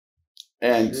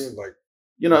 And, sure,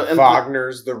 and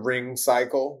Wagner's The Ring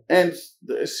Cycle. And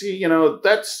see,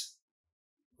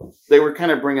 they were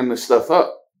kind of bringing this stuff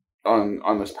up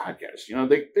on this podcast.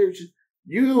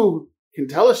 You can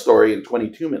tell a story in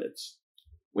 22 minutes.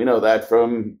 We know that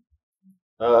from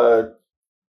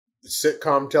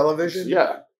sitcom television.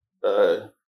 Yeah.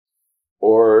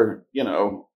 Or,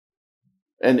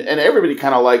 and everybody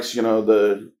kind of likes,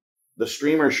 the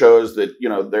streamer shows that,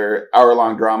 they're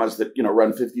hour-long dramas that,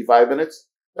 run 55 minutes.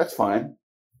 That's fine.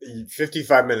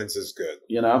 55 minutes is good.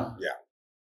 Yeah.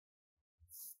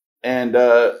 And,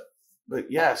 but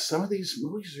yeah, some of these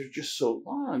movies are just so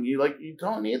long. You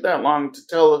don't need that long to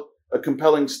tell a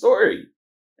compelling story.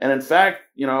 And in fact,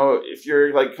 if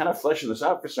you're like kind of fleshing this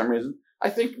out for some reason, I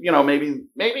think,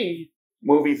 maybe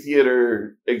movie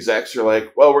theater execs are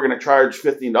like, well, we're going to charge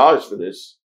 $15 for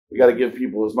this. We got to give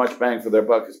people as much bang for their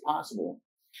buck as possible.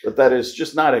 But that is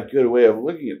just not a good way of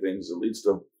looking at things. It leads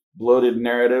to bloated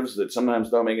narratives that sometimes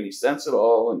don't make any sense at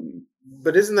all.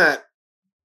 But it's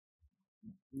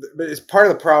part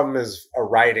of the problem is a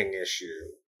writing issue.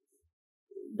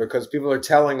 Because people are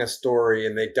telling a story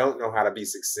and they don't know how to be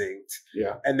succinct.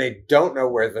 Yeah. And they don't know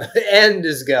where the end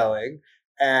is going.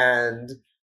 And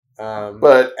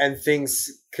things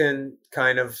can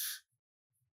kind of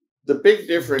the big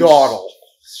difference dawdle,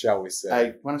 shall we say.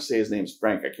 I want to say his name's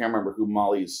Frank. I can't remember who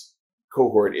Molly's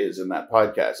cohort is in that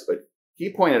podcast, but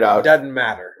he pointed out doesn't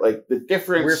matter. Like the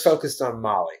difference. We're focused on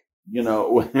Molly.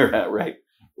 When they're at right.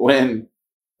 When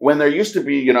there used to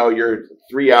be, your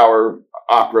 3-hour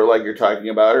opera like you're talking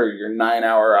about, or your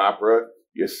 9-hour opera,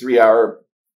 your 3-hour,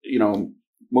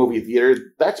 movie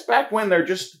theater, that's back when there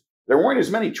weren't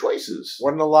as many choices.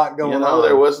 Wasn't a lot going on.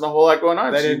 There wasn't a whole lot going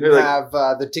on. They didn't have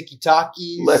the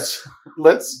tiki-takis.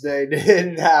 They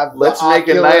didn't have let's make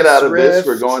a night out of this.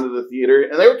 We're going to the theater.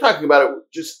 And they were talking about it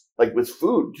just like with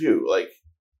food too. Like,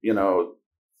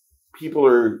 people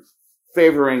are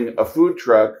favoring a food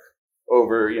truck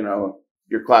over,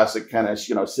 your classic kind of,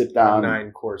 sit down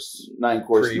 9-course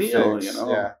meal,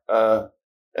 Yeah.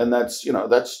 And that's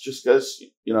just because,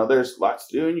 there's lots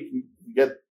to do and you can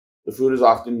get the food is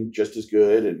often just as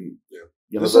good. And,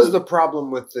 this is the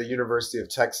problem with the University of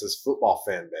Texas football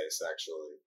fan base,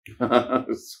 actually,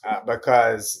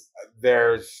 because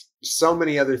there's so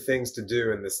many other things to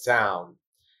do in this town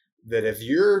that if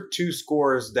you're 2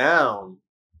 scores down,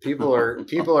 people are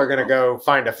going to go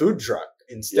find a food truck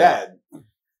instead. Yeah.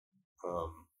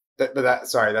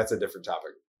 Sorry, that's a different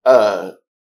topic.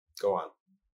 Go on.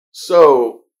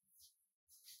 So,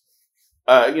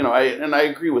 I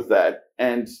agree with that.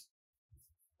 And,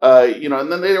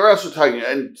 and then they were also talking,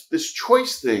 and this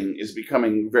choice thing is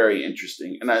becoming very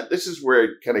interesting. And this is where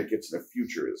it kind of gets into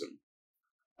futurism.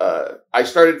 I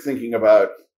started thinking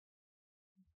about,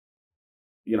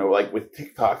 like with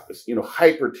TikTok, this,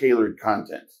 hyper tailored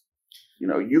content.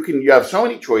 You have so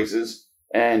many choices,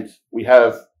 and we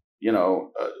have,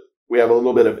 we have a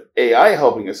little bit of AI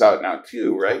helping us out now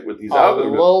too, right? With these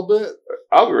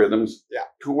algorithms, yeah,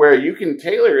 to where you can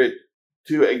tailor it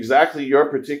to exactly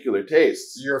your particular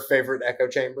tastes, your favorite echo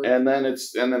chamber, and then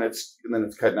it's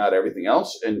cutting out everything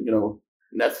else. And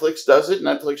Netflix does it.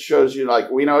 Netflix shows you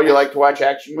we know you like to watch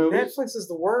action movies. Netflix is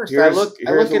the worst. I look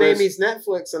at Amy's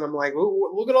Netflix and I'm like,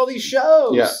 look at all these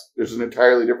shows. Yeah, there's an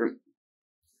entirely different.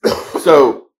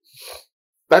 So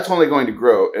that's only going to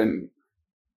grow. And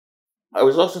I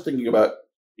was also thinking about,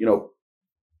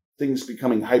 things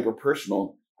becoming hyper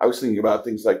personal. I was thinking about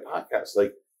things like podcasts,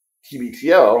 like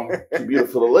TBTL, Too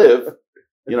Beautiful to Live.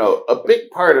 A big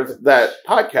part of that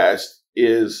podcast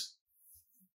is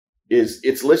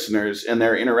its listeners and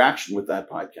their interaction with that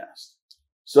podcast.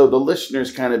 So the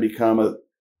listeners kind of become a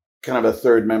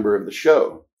third member of the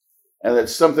show. And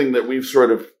that's something that it's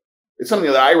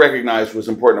something that I recognized was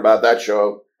important about that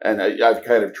show. And I've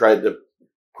kind of tried to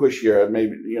push here,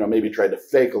 maybe tried to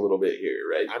fake a little bit here,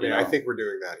 right? I mean, I think we're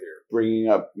doing that here. Bringing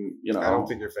up, I don't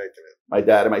think you're faking it. My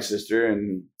dad and my sister,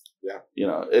 and yeah,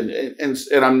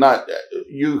 and I'm not,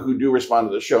 you who do respond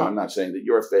to the show, I'm not saying that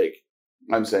you're fake.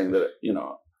 I'm saying that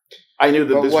I knew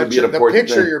that this would be an important thing.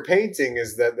 The picture you're painting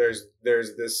is that there's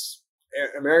this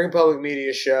American Public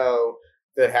Media show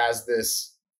that has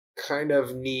this kind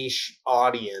of niche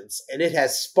audience, and it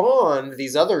has spawned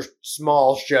these other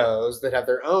small shows that have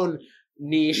their own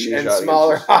niche and audiences.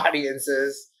 Smaller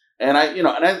audiences. And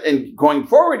and going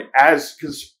forward,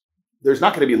 because there's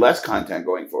not going to be less content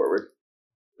going forward,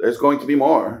 there's going to be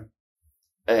more,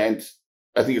 and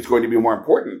I think it's going to be more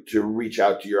important to reach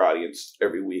out to your audience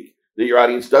every week. That your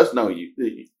audience does know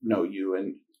you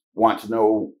and want to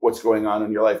know what's going on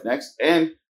in your life next.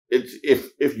 And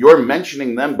if you're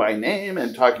mentioning them by name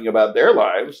and talking about their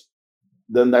lives,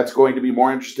 then that's going to be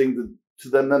more interesting to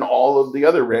them than all of the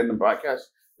other random podcasts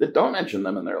that don't mention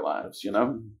them in their lives,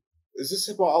 Is this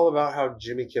all about how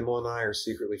Jimmy Kimmel and I are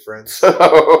secretly friends?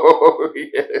 Oh,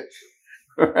 yeah.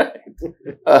 Right.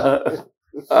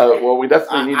 Well, we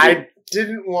definitely need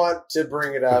didn't want to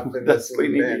bring it up. And we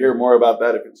need to hear more about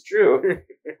that if it's true,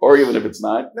 or even if it's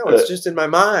not. No, it's just in my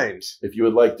mind. If you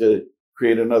would like to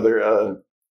create another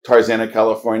Tarzana,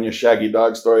 California, Shaggy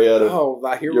Dog story out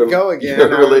of here we go again.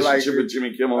 Your relationship with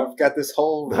Jimmy Kimmel. I've got this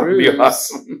whole That would be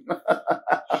awesome.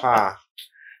 Huh.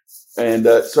 And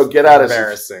so get at us.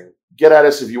 Embarrassing. Get at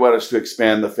us if you want us to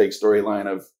expand the fake storyline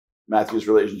of Matthew's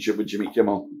relationship with Jimmy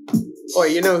Kimmel. Oh,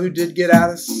 you know who did get at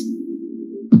us?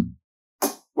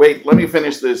 Wait, let me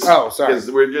finish this. Oh, sorry. Because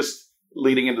we're just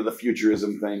leading into the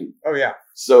futurism thing. Oh, yeah.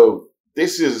 So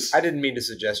this is... I didn't mean to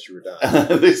suggest you were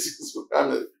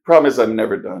done. Problem is I'm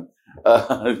never done.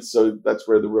 So that's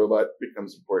where the robot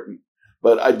becomes important.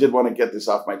 But I did want to get this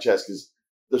off my chest because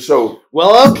the show...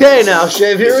 Well, okay now,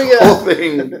 Shave. Here we go. Whole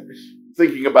thing,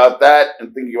 thinking about that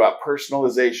and thinking about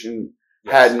personalization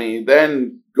had me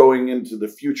then going into the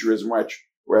futurism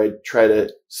where I try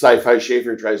to... Sci-Fi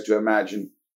Schaefer tries to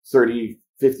imagine 30,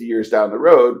 50 years down the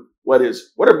road, what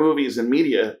are movies and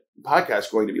media and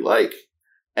podcasts going to be like?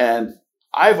 And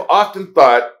I've often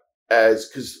thought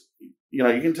because, you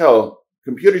can tell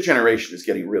computer generation is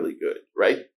getting really good,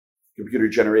 right? Computer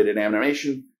generated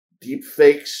animation, deep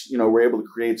fakes, we're able to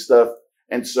create stuff.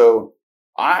 And so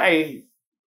I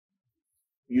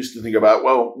used to think about,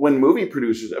 well, when movie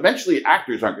producers, eventually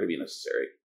actors aren't going to be necessary.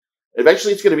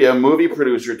 Eventually it's going to be a movie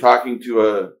producer talking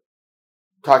to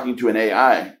an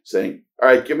AI saying, all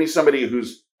right, give me somebody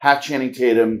who's half Channing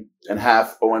Tatum and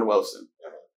half Owen Wilson.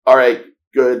 All right,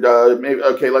 good.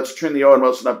 Let's turn the Owen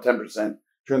Wilson up 10%.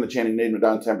 Turn the Channing Tatum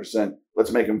down 10%. Let's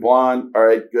make him blonde. All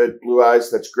right, good. Blue eyes.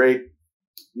 That's great.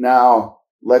 Now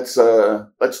let's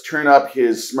turn up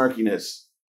his smirkiness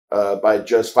by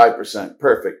just 5%.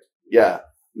 Perfect. Yeah.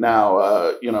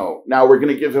 Now now we're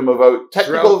gonna give him a vote.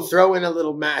 Technical. Throw in a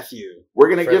little Matthew.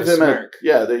 We're gonna give him there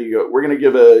you go. We're gonna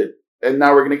give him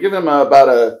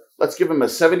let's give him a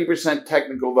 70%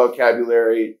 technical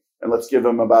vocabulary, and let's give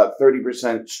him about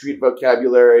 30% street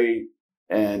vocabulary.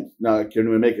 And now, can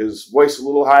we make his voice a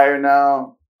little higher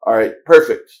now? All right,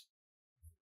 perfect.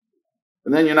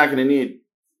 And then you're not going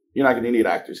to need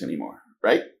actors anymore,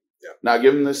 right? Yeah. Now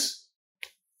give him this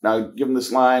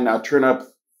line. Now turn up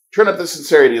the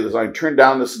sincerity of this line. Turn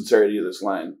down the sincerity of this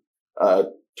line.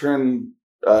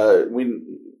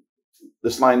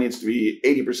 This line needs to be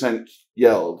 80%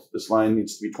 yelled. This line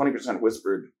needs to be 20%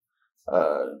 whispered.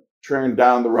 Turn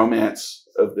down the romance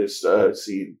of this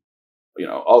scene.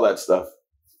 All that stuff.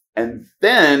 And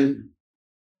then,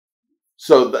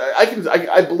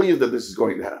 I believe that this is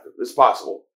going to happen. It's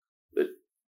possible. That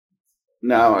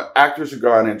now actors are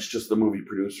gone and it's just the movie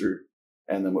producer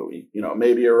and the movie.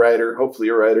 Maybe a writer, hopefully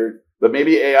a writer, but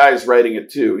maybe AI is writing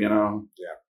it too, Yeah.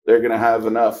 They're going to have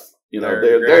enough. They're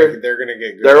going to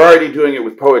get good. They're already doing it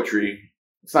with poetry.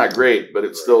 It's not great, but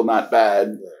it's still not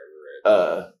bad.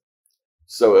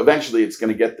 So eventually it's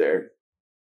going to get there.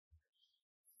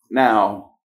 Now,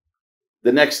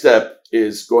 the next step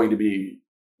is going to be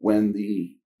when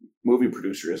the movie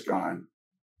producer is gone.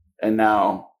 And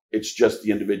now it's just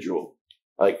the individual.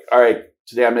 Like, all right,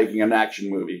 today I'm making an action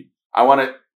movie. I want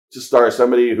it to star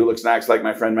somebody who looks and acts like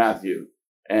my friend Matthew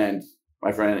and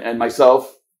my friend and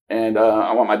myself. And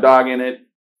I want my dog in it.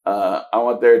 I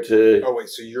want there to... Oh, wait,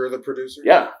 so you're the producer?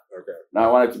 Yeah. Okay. Now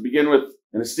I want it to begin with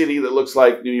in a city that looks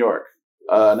like New York.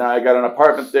 Now I got an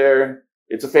apartment there.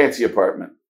 It's a fancy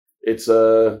apartment. It's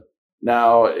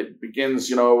now it begins,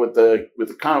 with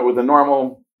the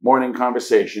normal morning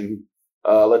conversation.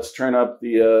 Let's turn down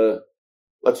the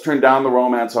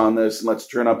romance on this, and let's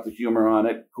turn up the humor on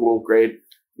it. Cool, great.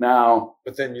 Now,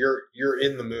 but then you're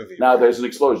in the movie. Now there's an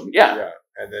explosion. Yeah. Yeah,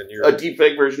 and then you're a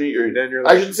deepfake version of you. Then you're.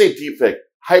 I shouldn't say deepfake.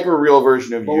 Hyper real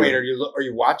version of you. But wait, are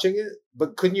you watching it?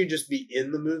 But couldn't you just be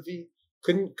in the movie?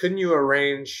 Couldn't you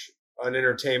arrange an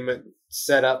entertainment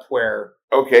setup where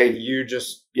you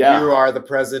are the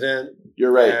president?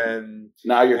 You're right. And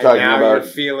now you're talking about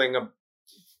you're feeling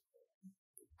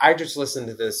I just listened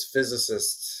to this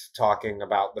physicist talking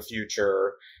about the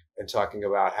future and talking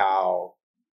about how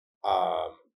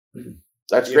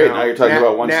that's great. Now you're talking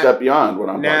about one step beyond what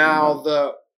I'm talking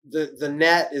about. The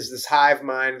net is this hive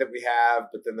mind that we have,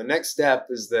 but then the next step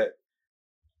is that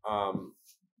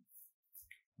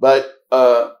but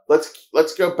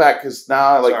let's go back, because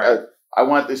now I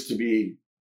want this to be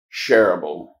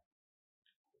shareable.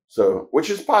 So, which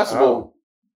is possible,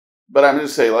 but I'm going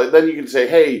to say, then you can say,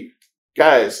 hey,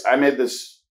 guys, I made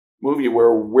this movie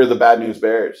where we're the Bad News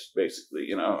Bears,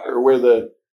 basically, or we're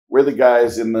the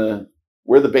guys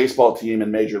we're the baseball team in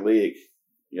Major League,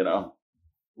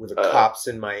 We're the cops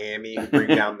in Miami who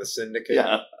bring down the syndicate.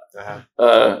 Yeah.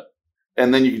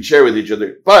 And then you can share with each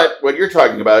other. But what you're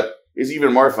talking about is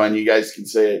even more fun. You guys can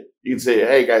say,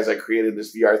 hey guys, I created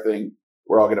this VR thing.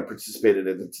 We're all going to participate in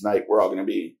it tonight. We're all going to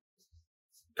be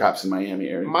cops in Miami.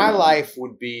 Or my life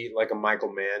would be like a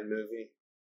Michael Mann movie,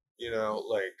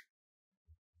 like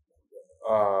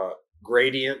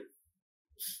Gradient.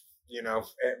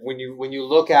 When you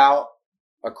look out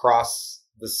across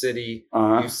the city,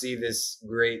 you see this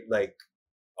great like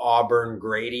auburn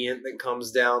gradient that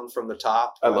comes down from the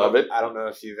top. I love it. I don't know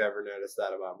if you've ever noticed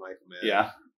that about Michael Mann.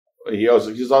 Yeah,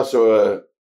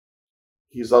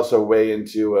 he's also way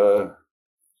into.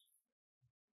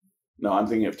 No, I'm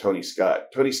thinking of Tony Scott.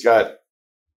 Tony Scott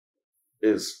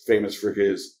is famous for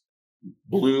his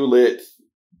blue lit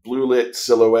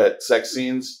silhouette sex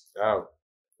scenes. Oh,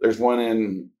 there's one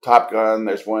in Top Gun.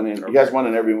 There's one in. Okay. He has one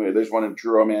in every movie. There's one in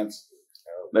True Romance.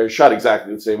 Oh. They're shot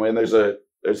exactly the same way. And there's a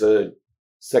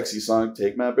sexy song,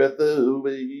 "Take My Breath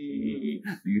Away."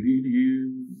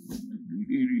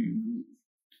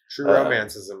 True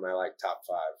Romance is in my top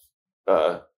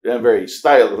 5. Yeah, very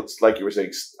stylized, like you were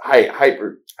saying,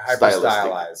 hyper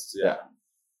stylized. Yeah,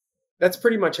 that's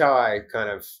pretty much how I kind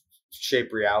of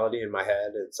shape reality in my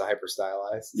head. It's hyper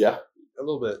stylized. Yeah, a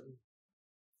little bit.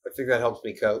 I think that helps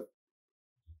me cope.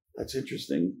 That's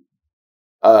interesting.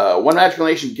 One Magical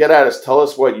Nation, get at us. Tell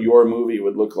us what your movie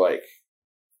would look like.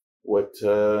 What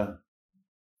I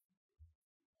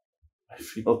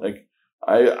feel like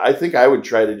I think I would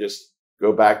try to just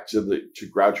go back to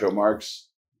Groucho Marx,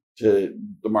 to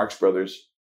the Marx Brothers,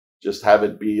 just have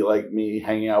it be like me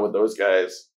hanging out with those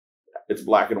guys. It's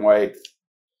black and white.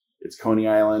 It's Coney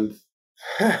Island.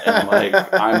 And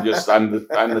I'm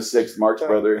the sixth Marx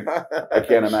brother. I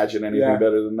can't imagine anything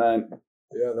better than that.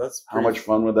 Yeah, how much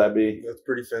fun would that be? That's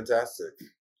pretty fantastic.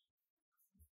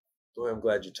 Boy, I'm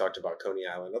glad you talked about Coney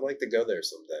Island. I'd like to go there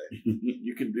someday.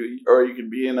 You could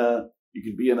be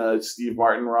in a Steve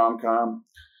Martin rom-com.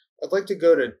 I'd like to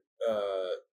go to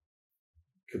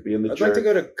could be in the I'd like to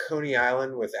go to Coney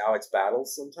Island with Alex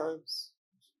Battles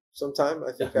sometime.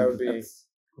 I think that would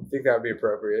be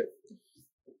appropriate.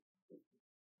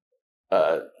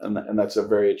 And that's a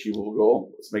very achievable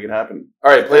goal. Let's make it happen.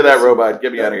 All right, play that robot.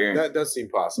 Get me out of here. That does seem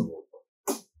possible.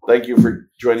 Thank you for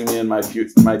joining me in my trip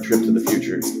to the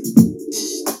future.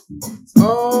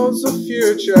 Oh, the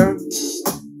future.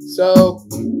 So,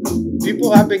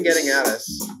 people have been getting at us.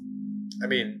 I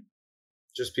mean,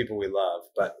 just people we love.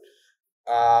 But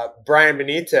Brian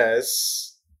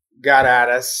Benitez got at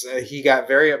us. He got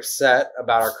very upset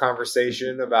about our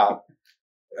conversation about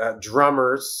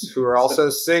drummers who are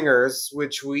also singers,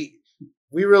 which we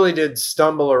really did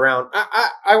stumble around.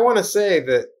 I want to say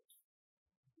that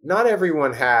not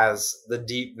everyone has the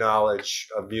deep knowledge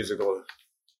of musical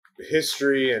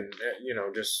history and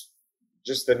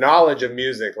just the knowledge of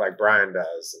music like Brian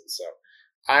does. And so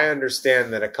I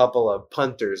understand that a couple of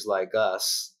punters like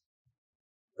us,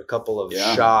 a couple of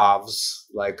shavs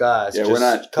like us, we're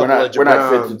not fit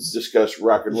to discuss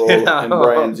rock and roll in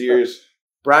Brian's ears.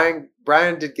 Brian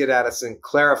did get at us and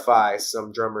clarify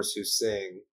some drummers who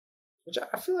sing, which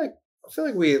I feel like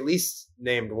we at least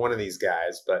named one of these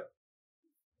guys, but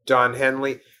Don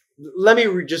Henley. Let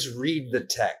me just read the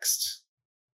text.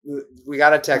 We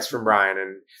got a text from Brian,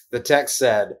 and the text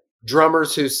said,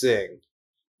 "Drummers who sing: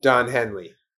 Don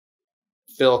Henley,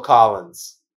 Phil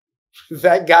Collins,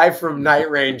 that guy from Night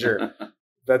Ranger."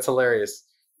 That's hilarious.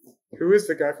 Who is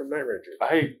the guy from Night Ranger?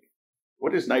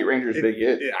 What is Night Ranger's big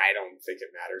hit? I don't think it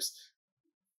matters.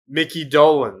 Mickey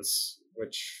Dolenz,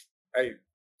 which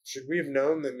should we have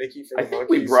known that Mickey from the Monkees? I think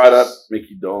we brought up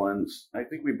Mickey Dolenz. I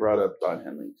think we brought up Don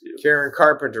Henley too. Karen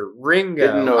Carpenter, Ringo.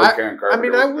 Didn't know Karen Carpenter. I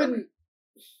mean, I wouldn't.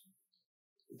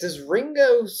 Does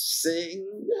Ringo sing?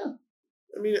 Yeah.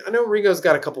 I mean, I know Ringo's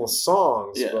got a couple of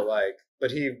songs, but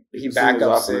he back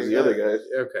up sings the other guys.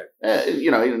 Okay.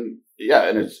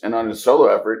 And on his solo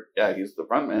effort, he's the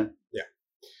front man. Yeah.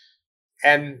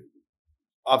 And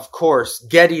of course,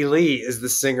 Geddy Lee is the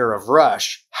singer of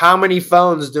Rush. How many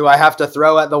phones do I have to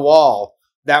throw at the wall?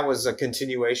 That was a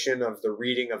continuation of the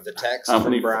reading of the text. How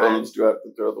many phones do I have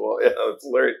to throw at the wall? Yeah, that's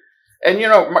hilarious. And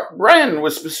Brian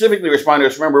was specifically responding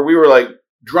to us. Remember, we were like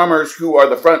drummers who are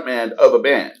the front man of a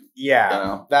band.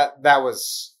 Yeah, that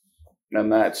was,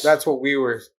 and that's what we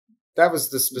were. That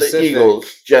was the specific. The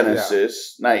Eagles,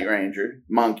 Genesis, Night Ranger,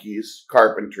 Monkees,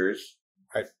 Carpenters.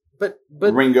 But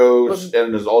Ringo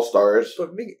and his All Stars.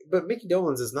 But Mickey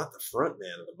Dolenz is not the front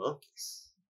man of the Monkees.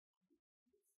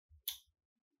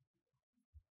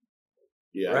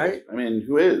 Yeah, right. I mean,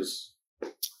 who is?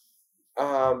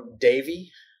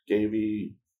 Davey. And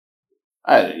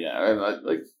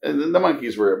the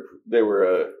Monkees were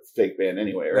a fake band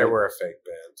anyway, right? They were a fake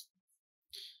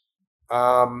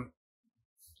band.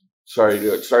 Sorry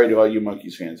to all you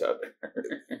Monkees fans out there.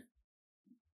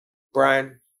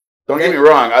 Brian. Don't get me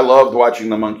wrong. I loved watching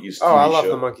the Monkees. Oh, I love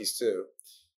the Monkees too.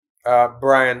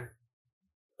 Brian.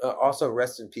 Also,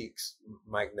 rest in peace,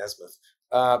 Mike Nesmith.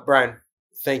 Brian,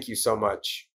 thank you so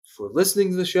much for listening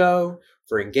to the show,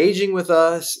 for engaging with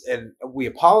us, and we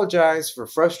apologize for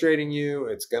frustrating you.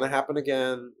 It's going to happen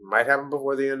again. It might happen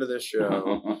before the end of this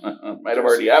show. Might have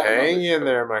already happened. Hang in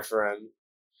there, my friend.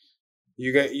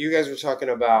 You guys were talking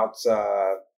about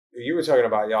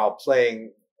y'all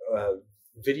playing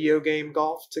video game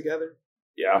golf together.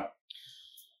 Yeah.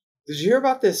 Did you hear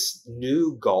about this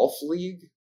new golf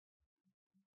league?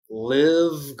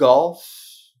 Live Golf?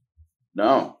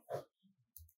 No.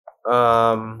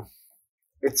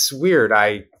 It's weird.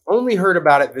 I only heard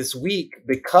about it this week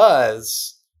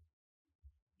because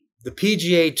the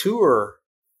PGA Tour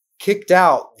kicked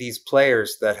out these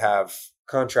players that have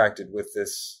contracted with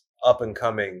this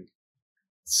up-and-coming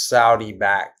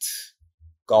Saudi-backed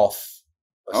golf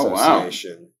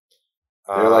association.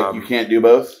 Oh, wow. They're like, you can't do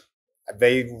both?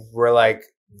 They were like,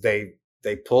 they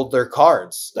pulled their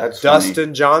cards. That's Dustin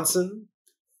funny. Johnson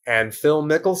and Phil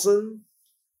Mickelson,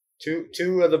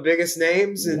 two of the biggest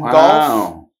names in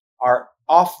golf, are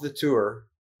off the tour.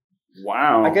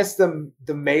 Wow. I guess the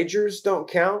majors don't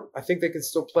count. I think they can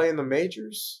still play in the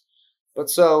majors. But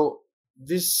so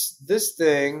this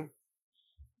thing,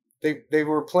 they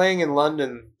were playing in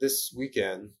London this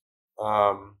weekend,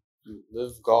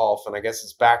 Live Golf, and I guess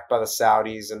it's backed by the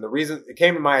Saudis. And the reason it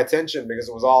came to my attention because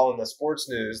it was all in the sports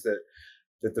news that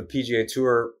the PGA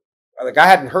Tour, like I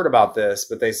hadn't heard about this,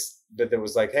 but there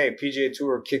was like, hey, PGA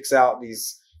Tour kicks out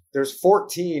there's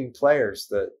 14 players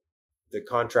that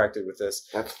contracted with this.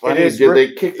 That's funny. Did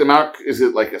they kick them out? Is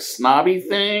it like a snobby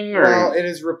thing? Or? Well, it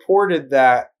is reported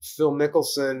that Phil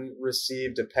Mickelson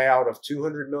received a payout of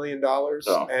 $200 million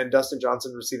and Dustin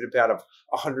Johnson received a payout of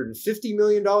 $150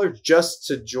 million just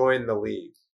to join the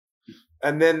league.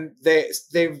 And then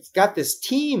they've got this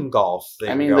team golf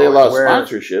thing. I mean, they lost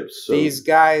sponsorships. So. These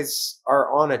guys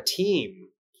are on a team,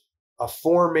 a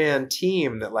 4-man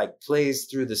team that like plays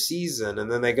through the season,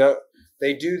 and then they do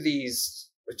these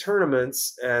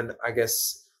tournaments, and I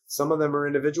guess some of them are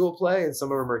individual play and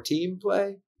some of them are team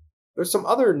play. There's some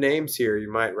other names here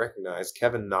you might recognize.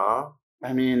 Kevin Na.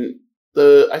 I mean,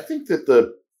 I think that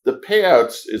the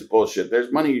payouts is bullshit.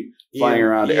 There's money flying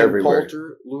around everywhere.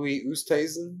 Poulter, Louis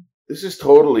Oosthuizen. This is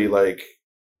totally like,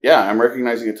 yeah, I'm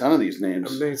recognizing a ton of these names.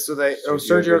 I mean,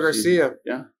 Sergio Garcia.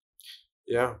 Yeah.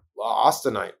 Yeah.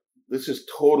 Austinite. This is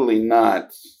totally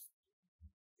not.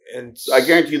 And I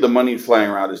guarantee you the money flying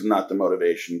around is not the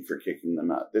motivation for kicking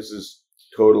them out. This is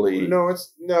totally. No,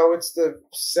 it's the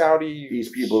Saudi these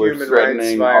people human are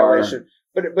threatening rights violation.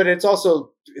 But it's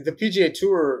also the PGA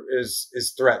Tour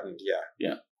is threatened.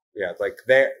 Yeah. Like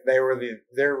they're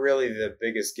really the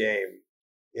biggest game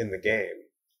in the game.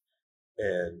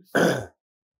 And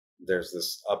there's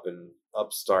this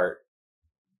upstart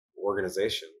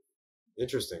organization.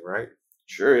 Interesting, right?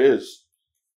 Sure is.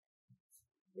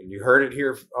 And you heard it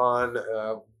here on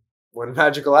One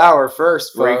Magical Hour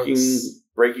first, folks.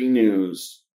 Breaking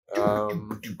news. So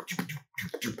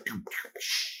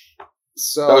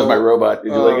that was my robot.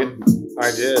 Did you like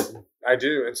it? I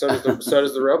do, and so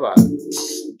does the robot.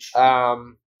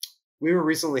 We were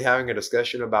recently having a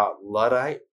discussion about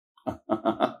Luddites,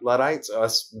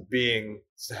 us being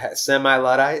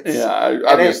semi-Luddites. Yeah,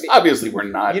 obviously we're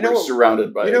not. We're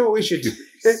surrounded by. You know what we should do?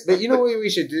 But you know what we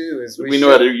should do is we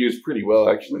know how to use pretty well.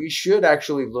 Actually, we should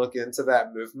actually look into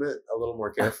that movement a little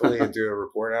more carefully and do a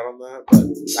report out on that. But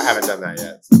I haven't done that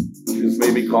yet. Because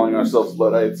maybe calling ourselves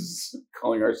Luddites,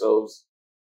 calling ourselves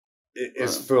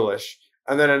is foolish.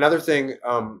 And then another thing,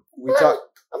 I looked up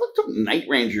Night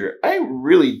Ranger. I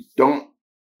really don't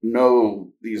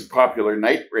know these popular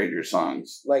Night Ranger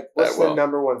songs. Like, what's the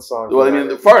number one song? Well, I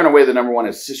mean, far and away, the number one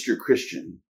is Sister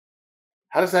Christian.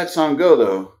 How does that song go,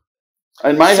 though?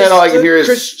 In my head, all I can hear is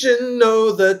Christian,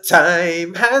 know the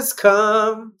time has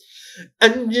come,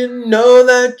 and you know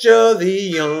that you're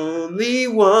the only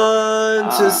one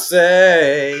to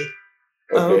say,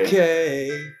 okay.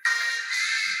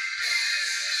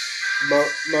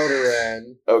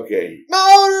 Motorin. Okay.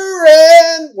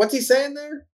 Motorin! What's he saying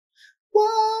there?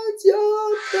 What's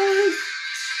your name?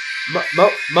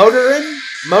 Motoring?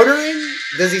 Motoring?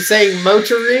 Does he say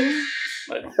motoring?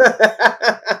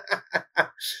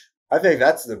 I think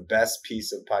that's the best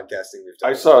piece of podcasting we've done.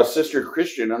 I saw Sister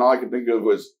Christian, and all I could think of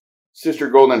was Sister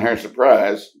Golden Hair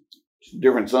Surprise. It's a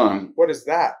different song. What is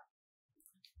that?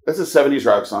 That's a 70s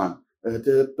rock song.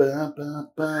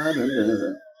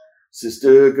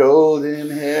 Sister Golden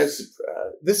Hair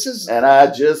Surprise. This is... And I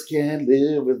just can't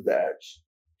live with that.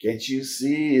 Can't you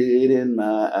see it in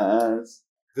my eyes?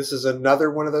 This is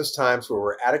another one of those times where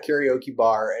we're at a karaoke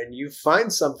bar and you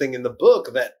find something in the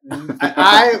book that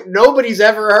nobody's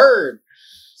ever heard.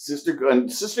 Sister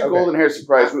Golden Hair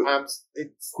Surprise.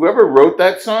 It's Whoever wrote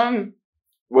that song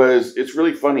it's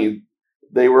really funny.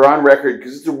 They were on record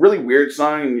because it's a really weird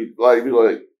song, and a lot of people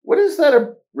are like, what is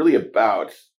that really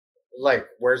about? Like,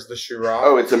 where's the Shirah?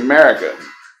 Oh, it's America.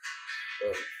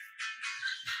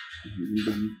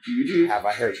 Have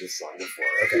I heard this song before?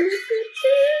 Okay.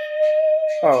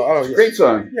 Oh, yeah. Great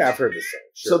song. Yeah, I've heard this song.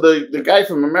 Sure. So the guy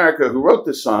from America who wrote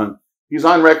this song, he's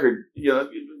on record. You know,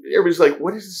 everybody's like,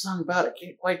 what is this song about? I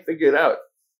can't quite figure it out.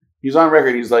 He's on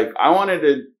record. He's like,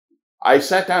 I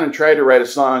sat down and tried to write a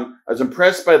song. I was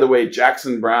impressed by the way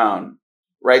Jackson Browne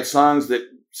writes songs that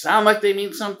sound like they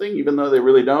mean something, even though they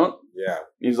really don't. Yeah.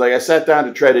 He's like, I sat down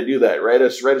to try to do that. Write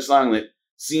a song that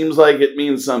seems like it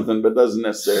means something, but doesn't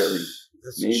necessarily.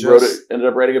 And he ended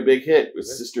up writing a big hit with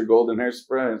Sister Golden Hair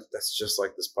Surprise. That's just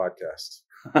like this podcast.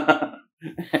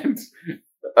 And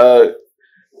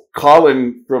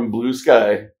Colin from Blue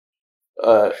Sky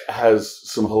has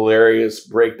some hilarious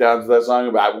breakdowns of that song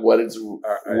about what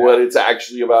it's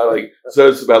actually about. Like, so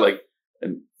it's about like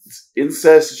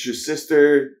incest. It's your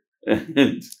sister,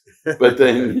 but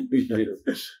then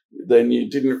you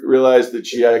didn't realize that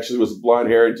she actually was blonde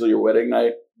hair until your wedding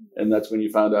night, and that's when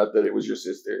you found out that it was your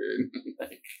sister.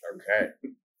 Okay,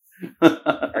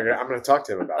 I'm going to talk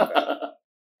to him about that.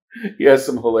 He has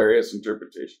some hilarious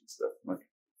interpretation stuff.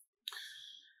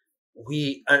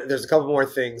 There's a couple more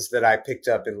things that I picked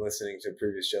up in listening to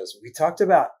previous shows. We talked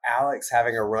about Alex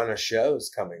having a run of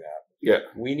shows coming up. Yeah,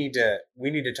 we need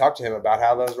to talk to him about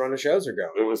how those run of shows are going.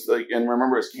 It was like, and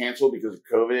remember, it's canceled because of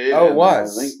COVID. Oh, it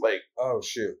was. I think oh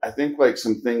shoot. I think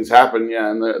some things happened. Yeah,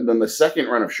 and then the second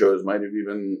run of shows might have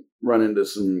even run into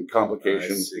some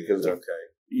complications because of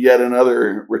yet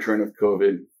another return of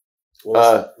COVID.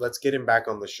 Well, let's get him back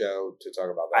on the show to talk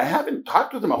about that. I haven't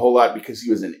talked with him a whole lot because he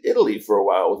was in Italy for a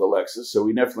while with Alexis, so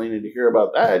we definitely need to hear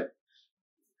about that.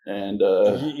 And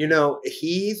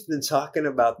he's been talking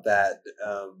about that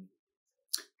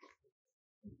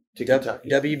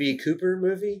W.B. Cooper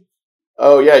movie.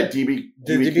 Oh yeah, DB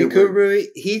Cooper movie.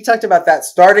 He talked about that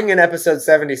starting in episode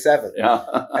 77. Yeah,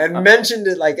 and mentioned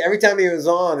it like every time he was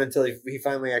on until he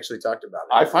finally actually talked about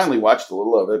it. I finally watched a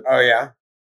little of it. Oh yeah,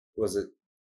 was it?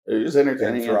 It was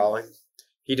entertaining. Enthralling.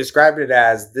 He described it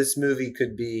as this movie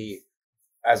could be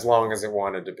as long as it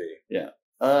wanted to be. Yeah.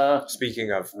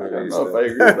 Speaking of movies, I don't know if I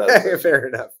agree with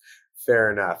that.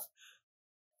 Fair enough.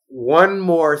 One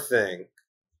more thing.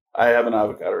 I have an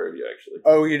avocado review, actually.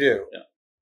 Oh, you do? Yeah.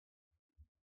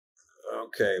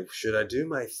 Okay. Should I do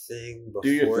my thing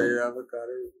before your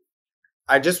avocado?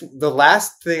 The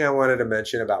last thing I wanted to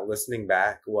mention about listening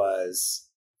back was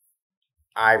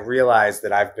I realized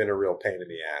that I've been a real pain in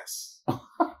the ass.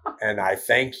 And I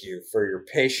thank you for your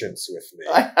patience with me.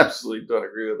 I absolutely don't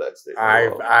agree with that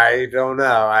statement. I don't know.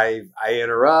 I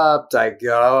interrupt. I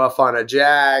go off on a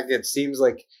jag. It seems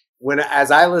like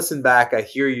as I listen back, I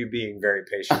hear you being very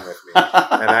patient with me.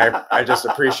 And I just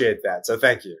appreciate that. So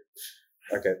thank you.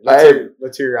 Okay.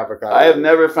 Let's hear your avocado. I have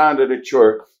never found it a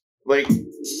chore. Like,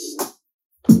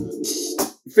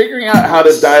 figuring out how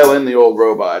to dial in the old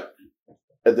robot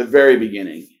at the very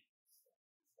beginning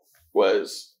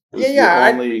was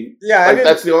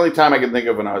that's the only time I can think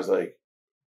of when I was like,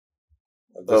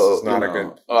 this is not a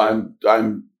good.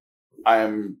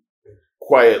 I'm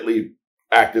quietly,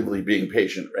 actively being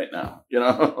patient right now.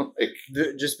 Like,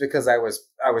 just because I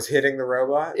was hitting the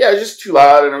robot. Yeah, it was just too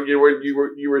loud, and you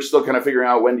were still kind of figuring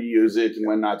out when to use it and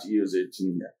when not to use it,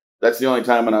 and that's the only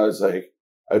time when I was like,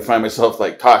 I'd find myself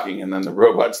like talking, and then the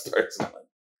robot starts. And I'm like,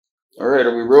 all right,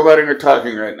 are we roboting or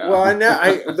talking right now? Well,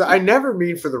 I never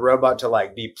mean for the robot to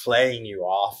like be playing you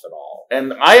off at all.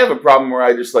 And I have a problem where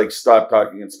I just like stop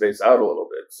talking and space out a little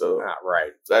bit. So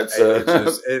right, that's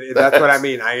that's what I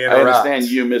mean. I interrupt. I understand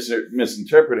you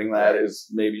misinterpreting that as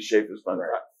maybe shape is fun.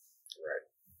 Right.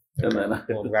 And then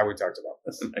well, glad we talked about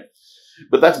this.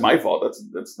 But that's my fault.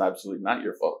 That's absolutely not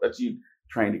your fault. That's you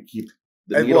trying to keep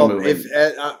the needle moving.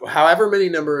 However many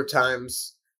number of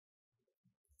times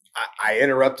I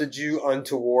interrupted you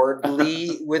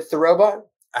untowardly with the robot,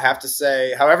 I have to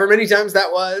say, however many times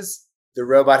that was, the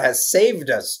robot has saved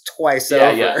us twice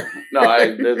over. Yeah. No,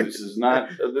 this is not.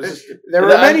 There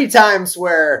were many times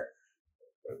where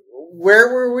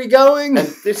were we going?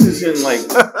 And this is in like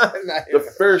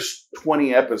the first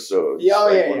 20 episodes.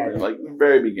 Like the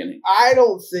very beginning. I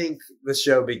don't think the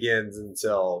show begins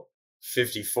until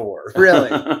 54. Really.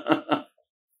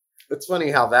 It's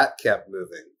funny how that kept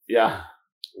moving. Yeah.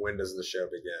 when does the show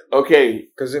begin? Okay.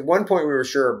 Because at one point we were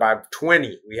sure by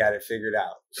 20 we had it figured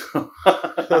out.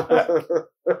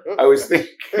 I was thinking,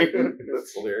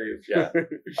 that's hilarious. Yeah.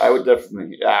 I would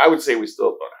definitely, I would say we still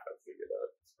don't know how to figure it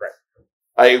out.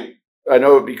 Right. I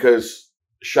know it because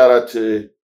shout out to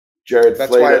Jared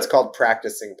That's Flato, why it's called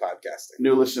practicing podcasting.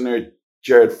 New listener,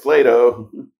 Jared Flato,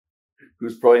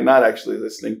 who's probably not actually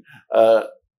listening.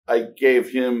 I gave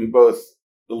him both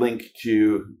the link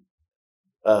to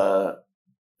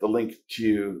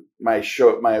my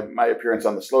show, my appearance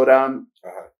on the Slowdown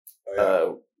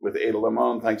with Ada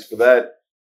Limon. Thanks for that,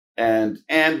 and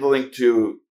the link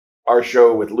to our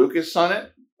show with Lucas on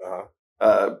it.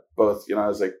 Both, I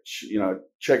was like,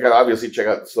 check out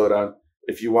the Slowdown.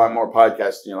 If you want more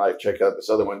podcasts in your life, check out this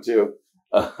other one too.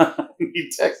 He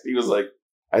texted. He was like,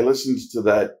 I listened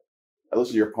to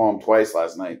your poem twice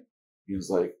last night. He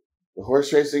was like, the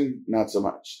horse racing, not so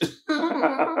much.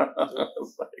 I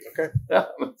was like, okay, yeah,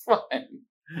 that's fine.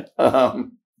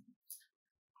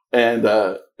 And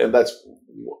that's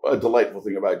a delightful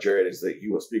thing about Jared is that he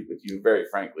will speak with you very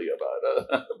frankly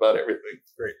about everything.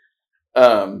 Great.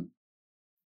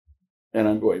 And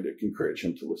I'm going to encourage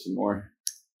him to listen more.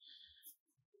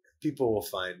 People will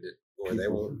find it, or they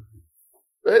won't.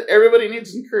 But everybody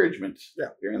needs encouragement. Yeah,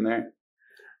 here and there.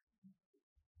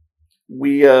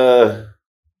 We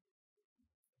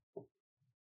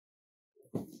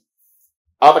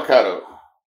avocado.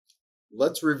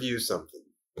 Let's review something.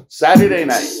 Saturday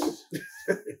night.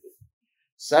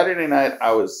 Saturday night,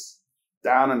 I was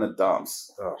down in the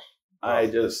dumps. Oh. I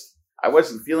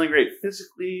wasn't feeling great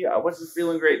physically. I wasn't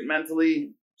feeling great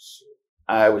mentally.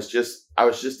 I was just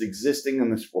existing in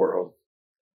this world.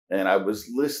 And I was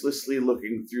listlessly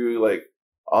looking through like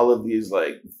all of these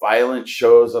like violent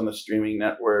shows on the streaming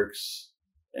networks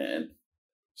and,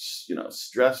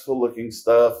 stressful looking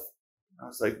stuff. I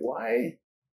was like, why?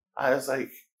 I was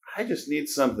like, I just need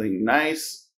something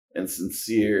nice and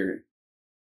sincere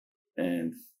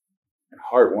and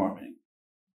heartwarming.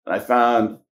 And I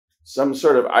found some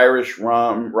sort of Irish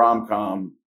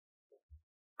rom-com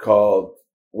called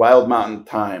Wild Mountain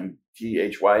Thyme,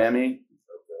 Thyme,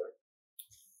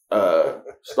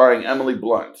 starring Emily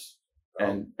Blunt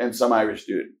and some Irish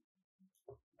dude.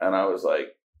 And I was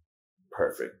like,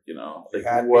 perfect,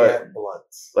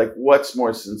 like what's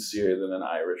more sincere than an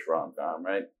Irish rom-com,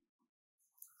 right?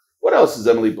 What else is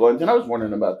Emily Blunt? And I was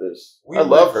wondering about this. I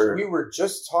love her. We were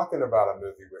just talking about a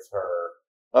movie with her.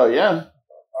 Oh yeah.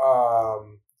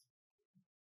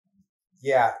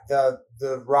 Yeah,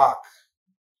 the Rock,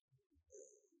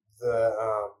 the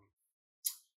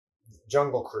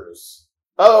Jungle Cruise.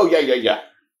 Oh yeah.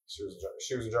 She was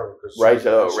a Jungle Cruise.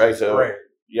 Righto. Great.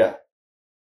 Yeah.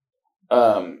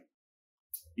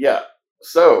 Yeah.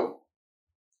 So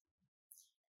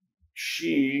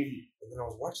and then I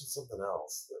was watching something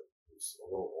else that was a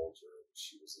little older.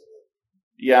 She was in it.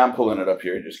 Yeah, I'm pulling it up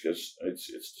here just because it's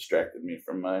distracted me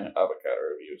from my avocado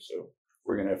review. So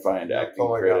we're gonna find acting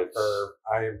credits. Up her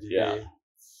IMDb. Yeah.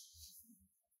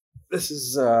 This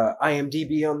is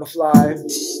IMDb on the fly.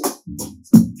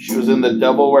 She was in The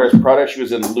Devil Wears Prada. She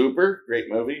was in Looper. Great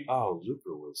movie. Oh,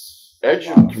 Looper was Edge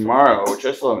of Tomorrow, which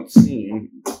I still haven't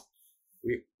seen.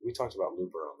 We talked about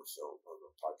Looper on the film on the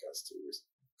podcast too.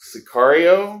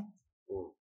 Sicario.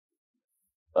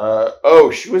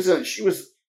 She was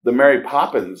the Mary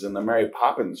Poppins in the Mary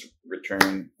Poppins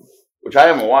Return, which I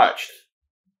haven't watched,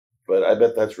 but I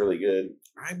bet that's really good.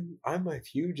 I'm a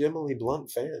huge Emily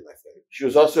Blunt fan, I think. She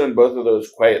was also in both of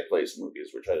those Quiet Place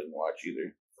movies, which I didn't watch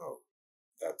either. Oh,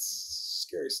 that's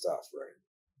scary stuff,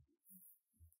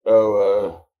 right?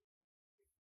 Oh,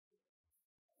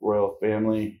 Royal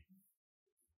Family.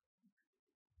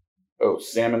 Oh,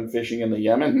 salmon fishing in the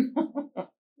Yemen.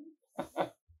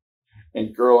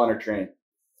 And Girl on a Train.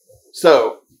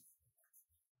 So,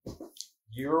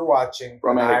 you were watching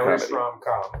an Irish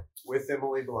rom-com with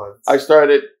Emily Blunt. I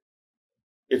started.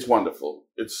 It's wonderful.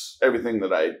 It's everything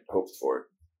that I hoped for.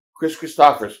 Christopher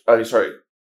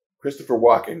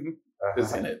Walken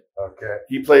is in it. Okay.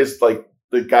 He plays like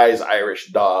the guy's Irish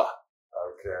daw.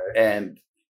 Okay. And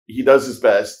he does his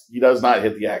best. He does not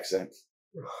hit the accent.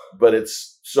 But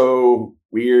it's so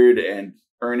weird and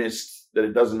earnest that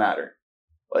it doesn't matter.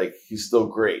 Like, he's still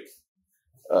great.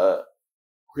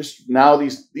 Now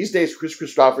these days,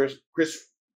 Christopher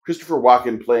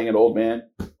Walken playing an old man,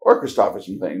 or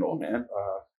Christopherson playing an old man,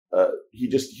 he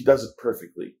does it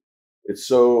perfectly. It's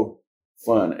so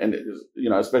fun, and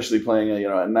especially playing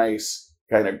a nice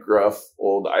kind of gruff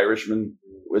old Irishman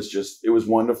it was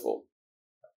wonderful.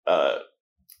 The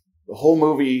whole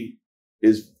movie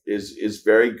is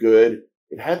very good.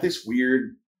 It had this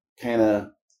weird kind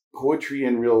of poetry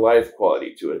and real life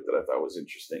quality to it that I thought was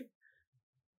interesting.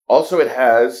 Also, it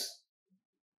has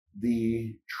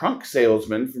the trunk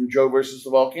salesman from Joe versus the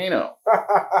Volcano.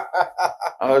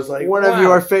 I was like, one of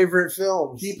your favorite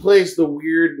films. He plays the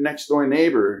weird next door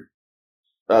neighbor.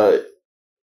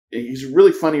 He's a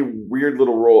really funny, weird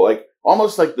little role, like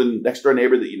almost like the next door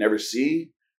neighbor that you never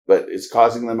see, but it's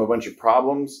causing them a bunch of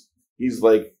problems. He's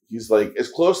like as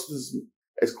close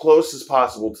as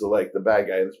possible to like the bad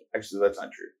guy. Actually, that's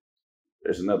not true.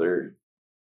 There's another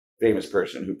famous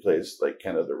person who plays like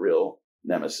kind of the real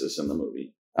nemesis in the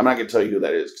movie. I'm not going to tell you who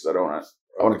that is because I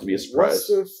want it to be a surprise. What's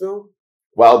the film?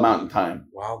 Wild Mountain Thyme.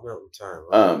 Wild Mountain Thyme.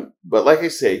 Okay. But like I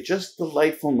say, just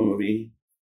delightful movie.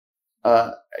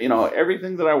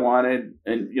 Everything that I wanted,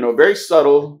 and very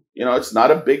subtle. It's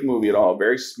not a big movie at all.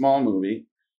 Very small movie.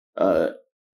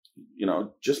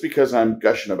 Just because I'm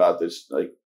gushing about this,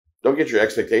 like, don't get your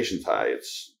expectations high.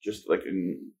 It's just like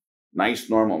a nice,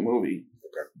 normal movie.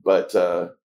 Okay. But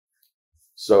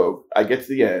so I get to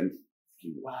the end.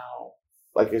 Wow.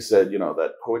 Like I said,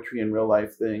 that poetry in real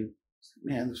life thing.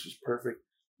 Man, this was perfect.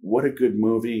 What a good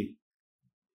movie.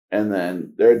 And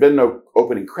then there had been no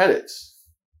opening credits.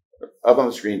 Up on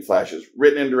the screen flashes,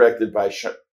 written and directed by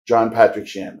John Patrick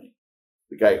Shanley,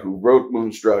 the guy who wrote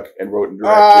Moonstruck and wrote and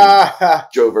directed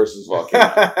Joe versus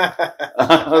Volcano.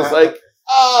 I was like,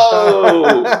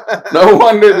 oh, no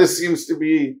wonder this seems to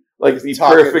be like the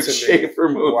perfect Schaefer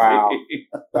movie. Wow,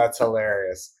 that's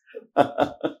hilarious.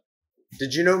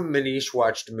 Did you know Manish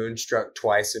watched Moonstruck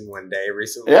twice in one day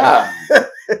recently? Yeah.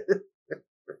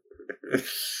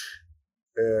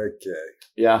 Okay.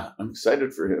 Yeah, I'm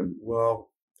excited for him. Well,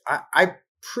 I'm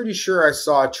pretty sure I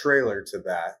saw a trailer to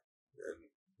that, and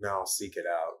now I'll seek it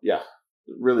out. Yeah,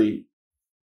 really.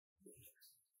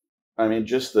 I mean,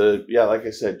 like I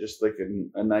said, just like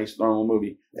a nice normal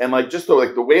movie, and like just the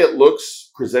way it looks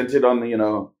presented on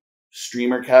the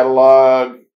streamer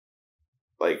catalog.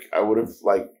 Like I would have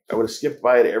skipped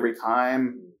by it every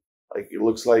time. Like it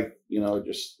looks like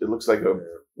it looks like a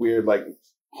weird like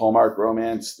Hallmark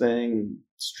romance thing.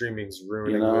 Streaming's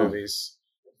ruining movies.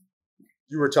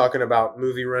 You were talking about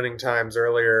movie running times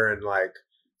earlier, and like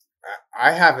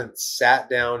I haven't sat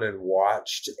down and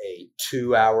watched a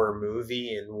 2-hour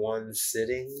movie in one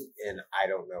sitting, and I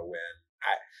don't know when.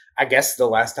 I guess the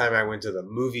last time I went to the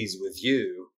movies with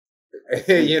you,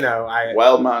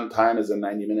 Wild Mountain Thyme is a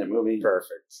 90-minute movie.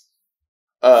 Perfect.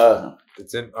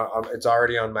 It's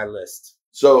already on my list.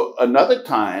 So another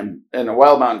time, and a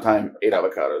Wild Mountain Thyme, 8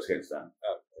 avocados, hands down.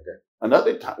 Oh, okay.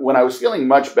 Another time, when I was feeling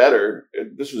much better,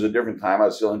 this was a different time. I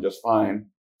was feeling just fine.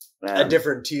 A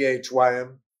different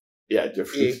THYM? Yeah,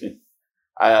 different.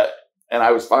 And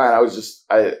I was fine. I was just,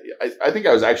 I think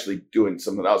I was actually doing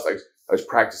something else. I was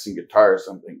practicing guitar or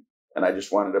something. And I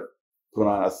just wanted to put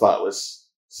on a thoughtless,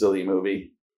 silly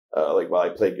movie, like while I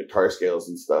played guitar scales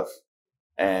and stuff.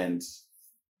 And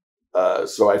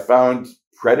so I found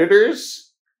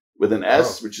Predators with an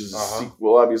S, which is a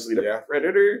sequel, obviously, to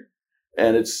Predator.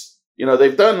 And it's,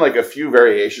 they've done like a few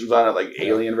variations on it, like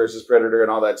Alien versus Predator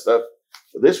and all that stuff.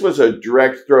 But this was a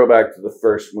direct throwback to the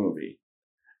first movie.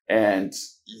 And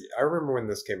I remember when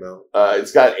this came out.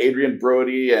 It's got Adrian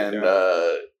Brody and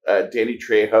Danny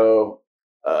Trejo.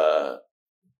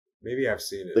 Maybe I've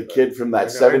seen it. The kid from that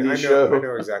 70s show. I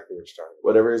know exactly what you're talking about.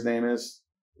 Whatever his name is.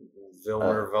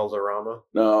 Vilmer Valderrama?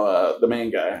 No, the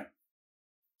main guy.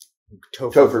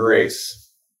 Topher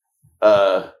Grace.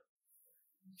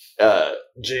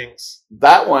 Jinx.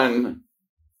 That one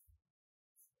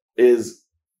is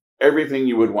everything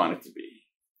you would want it to be.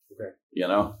 Okay.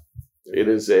 Yeah. It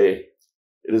is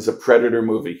a Predator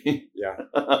movie. Yeah.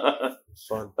 It's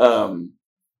fun.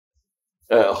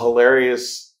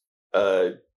 Hilarious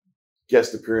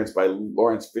guest appearance by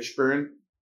Lawrence Fishburne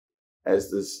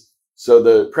as this. So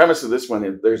the premise of this one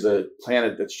is there's a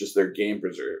planet that's just their game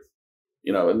preserve.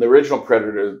 In the original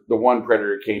Predator, the one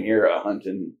Predator came here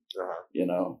hunting,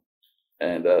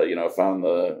 and found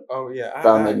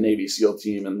the Navy SEAL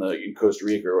team in Costa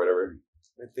Rica or whatever.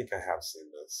 I think I have seen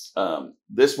this.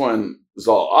 This one is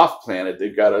all off planet.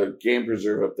 They've got a game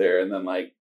preserve up there, and then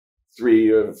like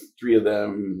three of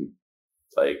them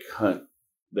like hunt.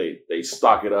 They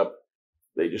stock it up.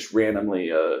 They just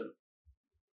randomly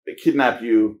they kidnap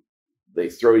you. They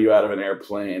throw you out of an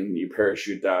airplane. You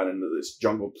parachute down into this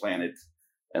jungle planet,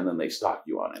 and then they stalk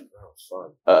you on it. Oh,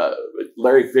 fun.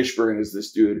 Larry Fishburne is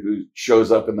this dude who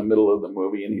shows up in the middle of the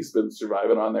movie, and he's been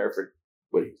surviving on there for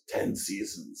 10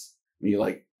 seasons. And he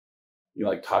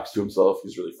talks to himself.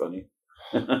 He's really funny.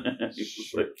 He's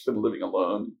just been living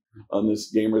alone on this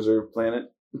game reserve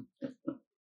planet.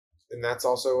 And that's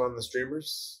also on the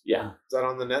streamers? Yeah. Is that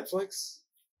on the Netflix?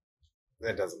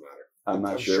 That doesn't matter. I'm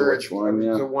not sure which one.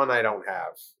 The one I don't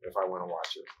have, if I want to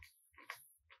watch it.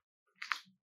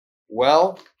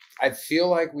 Well, I feel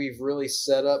like we've really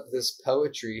set up this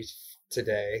poetry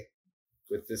today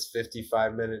with this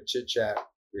 55-minute chit chat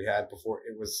we had before.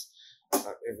 It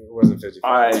wasn't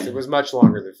 55 minutes. It was much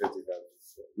longer than 55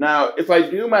 minutes. Now, if I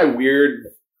do my weird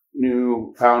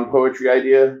new found poetry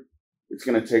idea, it's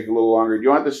going to take a little longer. Do you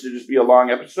want this to just be a long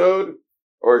episode?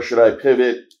 Or should I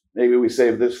pivot? Maybe we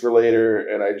save this for later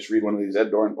and I just read one of these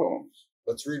Ed Dorn poems.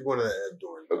 Let's read one of the Ed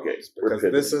Dorn poems. Okay. Because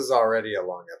this is already a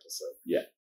long episode. Yeah.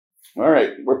 All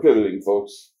right. We're pivoting,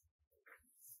 folks.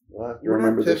 We're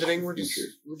not pivoting. We're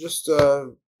just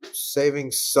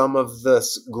saving some of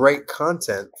this great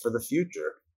content for the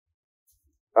future.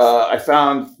 I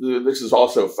found, this is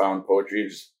also found poetry.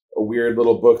 It's a weird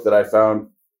little book that I found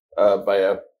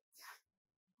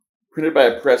printed by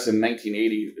a press in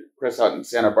 1980, press out in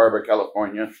Santa Barbara,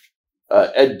 California.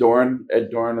 Ed Dorn. Ed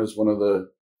Dorn is one of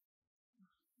the,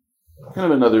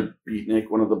 kind of another beatnik,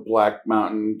 one of the Black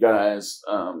Mountain guys.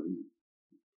 Kind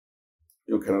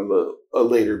of a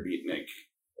later beatnik.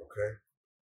 Okay.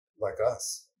 Like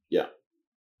us. Yeah.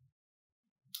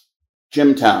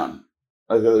 Jimtown.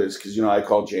 Like others, because, I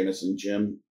call Jameson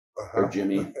Jim or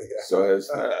Jimmy. Yeah. So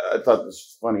I thought this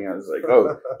was funny. I was like,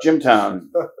 oh, Jimtown.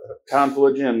 Town full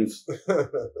of gyms.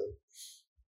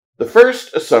 The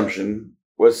first assumption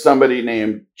was somebody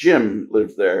named Jim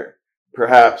lived there,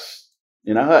 perhaps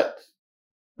in a hut.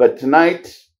 But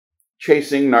tonight,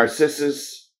 chasing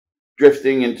Narcissus,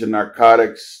 drifting into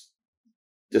narcotics,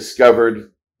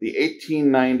 discovered the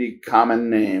 1890 common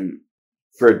name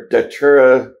for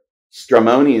Datura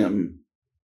stramonium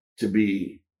to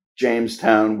be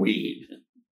Jamestown weed.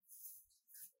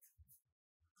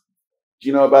 Do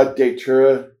you know about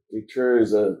Datura? Datura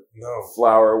is a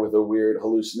flower with a weird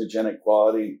hallucinogenic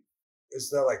quality. Is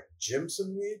that like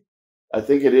Jimson weed? I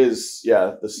think it is,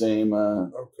 yeah, the same.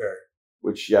 Okay.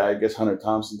 Which, yeah, I guess Hunter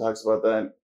Thompson talks about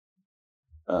that.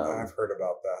 I've heard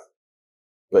about that.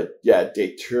 But, yeah,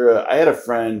 Datura. I had a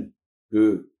friend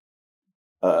who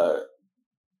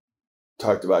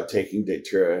talked about taking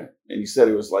Datura, and he said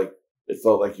it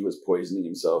felt like he was poisoning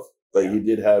himself. But he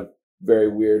did have very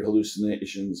weird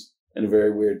hallucinations in a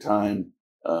very weird time.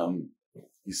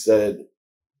 He said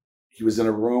he was in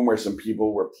a room where some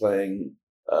people were playing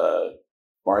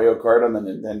Mario Kart on the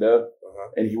Nintendo,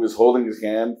 and he was holding his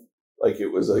hand like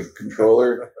it was a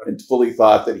controller and fully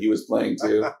thought that he was playing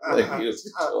too. Like he was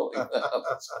controlling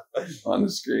on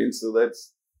the screen. So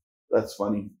that's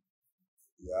funny.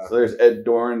 Yeah. So there's Ed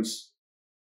Dorn's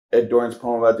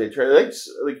poem about Datura.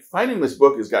 Like finding this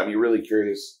book has got me really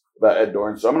curious about Ed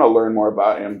Dorn. So I'm going to learn more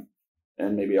about him,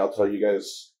 and maybe I'll tell you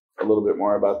guys a little bit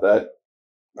more about that.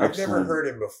 I've never heard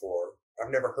of him before.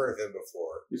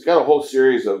 He's got a whole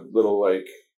series of little and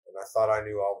I thought I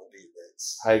knew all the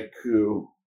beatniks. Haiku.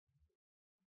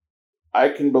 I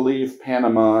can believe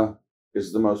Panama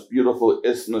is the most beautiful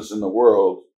isthmus in the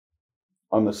world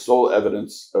on the sole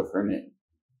evidence of her name.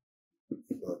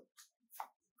 Yeah.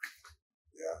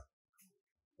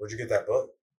 Where'd you get that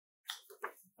book?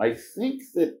 I think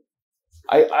that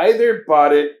I either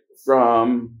bought it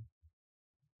from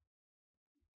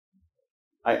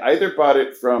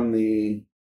the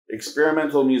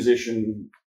experimental musician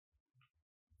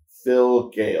Phil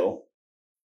Gale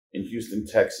in Houston,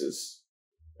 Texas.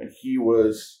 And he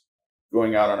was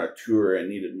going out on a tour and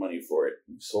needed money for it.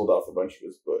 He sold off a bunch of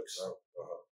his books.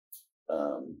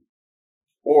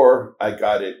 Or I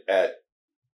got it at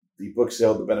the book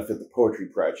sale to benefit the Poetry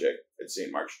Project at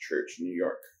St. Mark's Church, New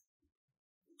York.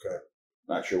 Okay.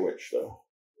 Not sure which, though.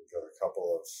 We've got a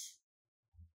couple of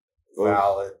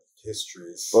valid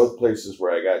histories. Both places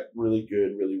where I got really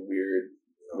good, really weird,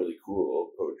 really cool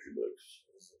old poetry books.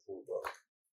 It's a cool book.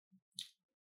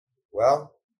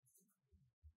 Well,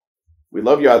 we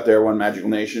love you out there, One Magical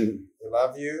Nation. We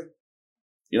love you.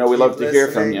 We love to hear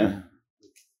from you.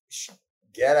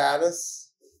 Get at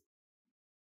us.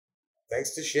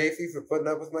 Thanks to Shafee for putting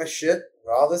up with my shit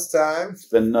all this time. It's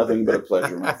been nothing but a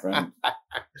pleasure, my friend.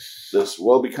 This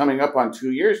will be coming up on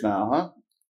 2 years now, huh?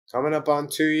 Coming up on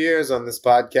 2 years on this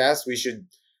podcast. We should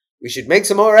make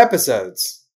some more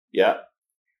episodes. Yeah.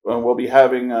 Well, we'll be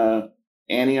having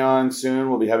Annie on soon.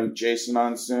 We'll be having Jason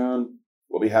on soon.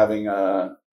 We'll be having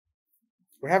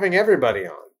we're having everybody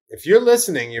on. If you're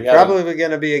listening, you're probably going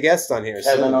to be a guest on here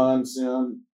soon. Kevin on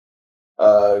soon.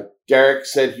 Derek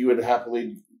said he would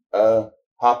happily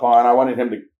hop on. I wanted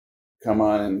him to come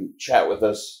on and chat with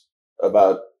us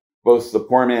about both the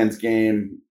Poor Man's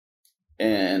Game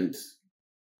and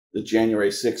the January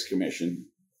 6th Commission.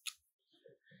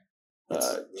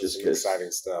 Just because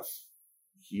exciting stuff.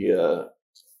 He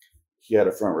had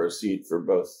a front row seat for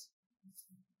both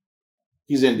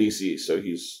He's in DC, so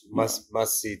he's must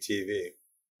see TV.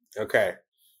 Okay.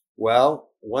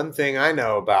 Well, one thing I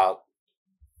know about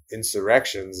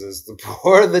insurrections is the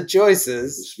poorer the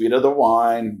choices, the sweeter the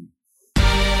wine.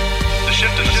 The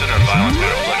shift in the center of violence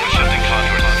may reflect the shifting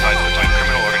contours and fights between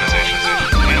criminal organizations,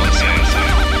 male and CIC.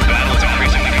 Battle is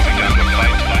increasingly coming down to a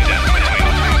fight to the death between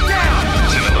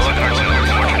Sinaloa Cartel,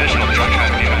 a more traditional drug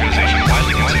trafficking organization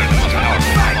widely considered the most powerful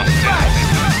in Los Angeles.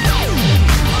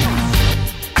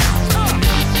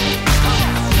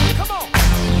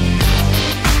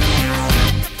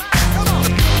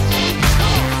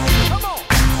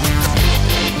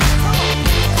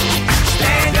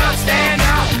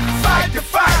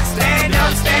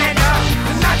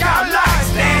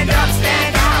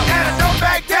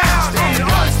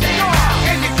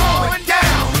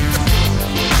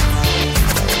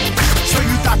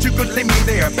 Leave me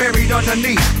there, buried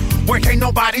underneath, where can't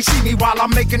nobody see me while I'm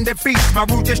making the beats. My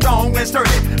roots is strong and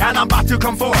sturdy, and I'm about to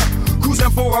come forth, cruising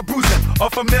for a bruising, a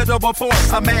formidable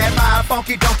force. I'm mad by a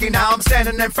funky donkey, now I'm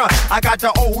standing in front. I got the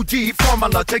OG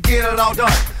formula to get it all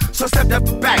done. So step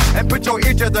back and put your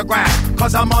ear to the ground,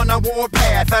 cause I'm on a war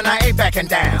path and I ain't backing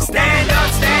down. Stand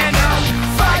up,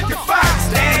 fight the fight.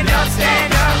 Stand up,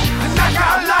 knock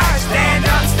out lies. Stand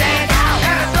up,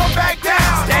 and don't back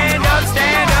down. Stand up,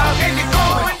 and you're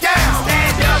going down.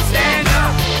 Stand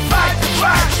up, fight the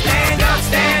fight. Stand up,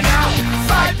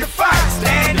 fight the fight.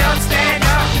 Stand up,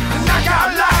 knock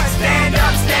out lies. Stand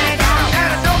up,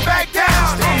 and don't back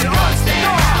down. Stand up,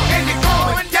 and you're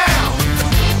going down.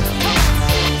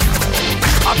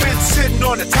 I've been sitting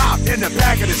on the top in the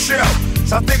back of the shelf,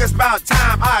 so I think it's about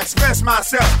time I express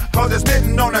myself, cause it's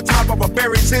sitting on the top of a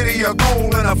buried city of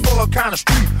gold in a full kind of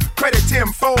street, credit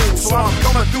tenfold. So I'm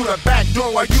coming through the back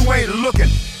door while you ain't looking,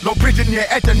 no bridging you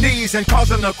at the knees and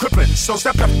causing a crippling. So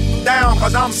step down,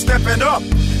 cause I'm stepping up,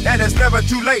 and it's never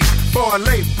too late for a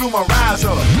late bloomer rise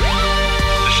up.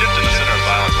 The shift in the center of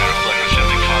violence may reflect the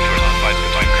shifting contours and fights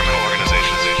between criminal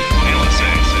organizations, male and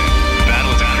CIC. The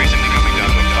battle is increasingly coming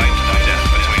down to a fight to the death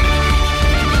between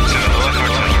Sinaloa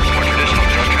Cartel, a more traditional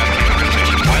drug trafficking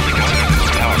organization widely considered the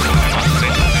most powerful in Los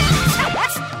Angeles.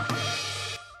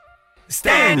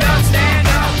 Stand up,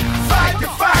 fight the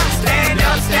fight. Stand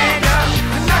up,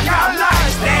 knock out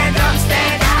lies. Stand up,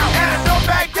 and don't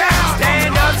back down.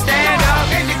 Stand up,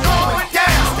 and you're going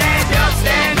down.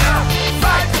 Stand up,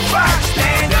 fight the fight.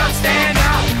 Stand up,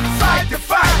 fight the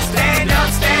fight. Stand up,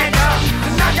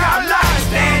 knock out lies.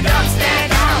 Stand up,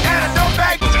 and don't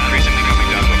back down. It's increasingly coming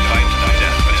down to a fight to the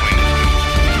death between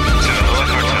Sinaloa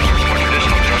Cartel, a more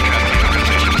traditional drug trafficking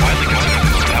organization widely considered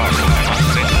the most powerful in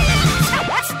Los Angeles.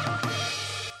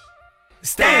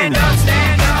 Stand up,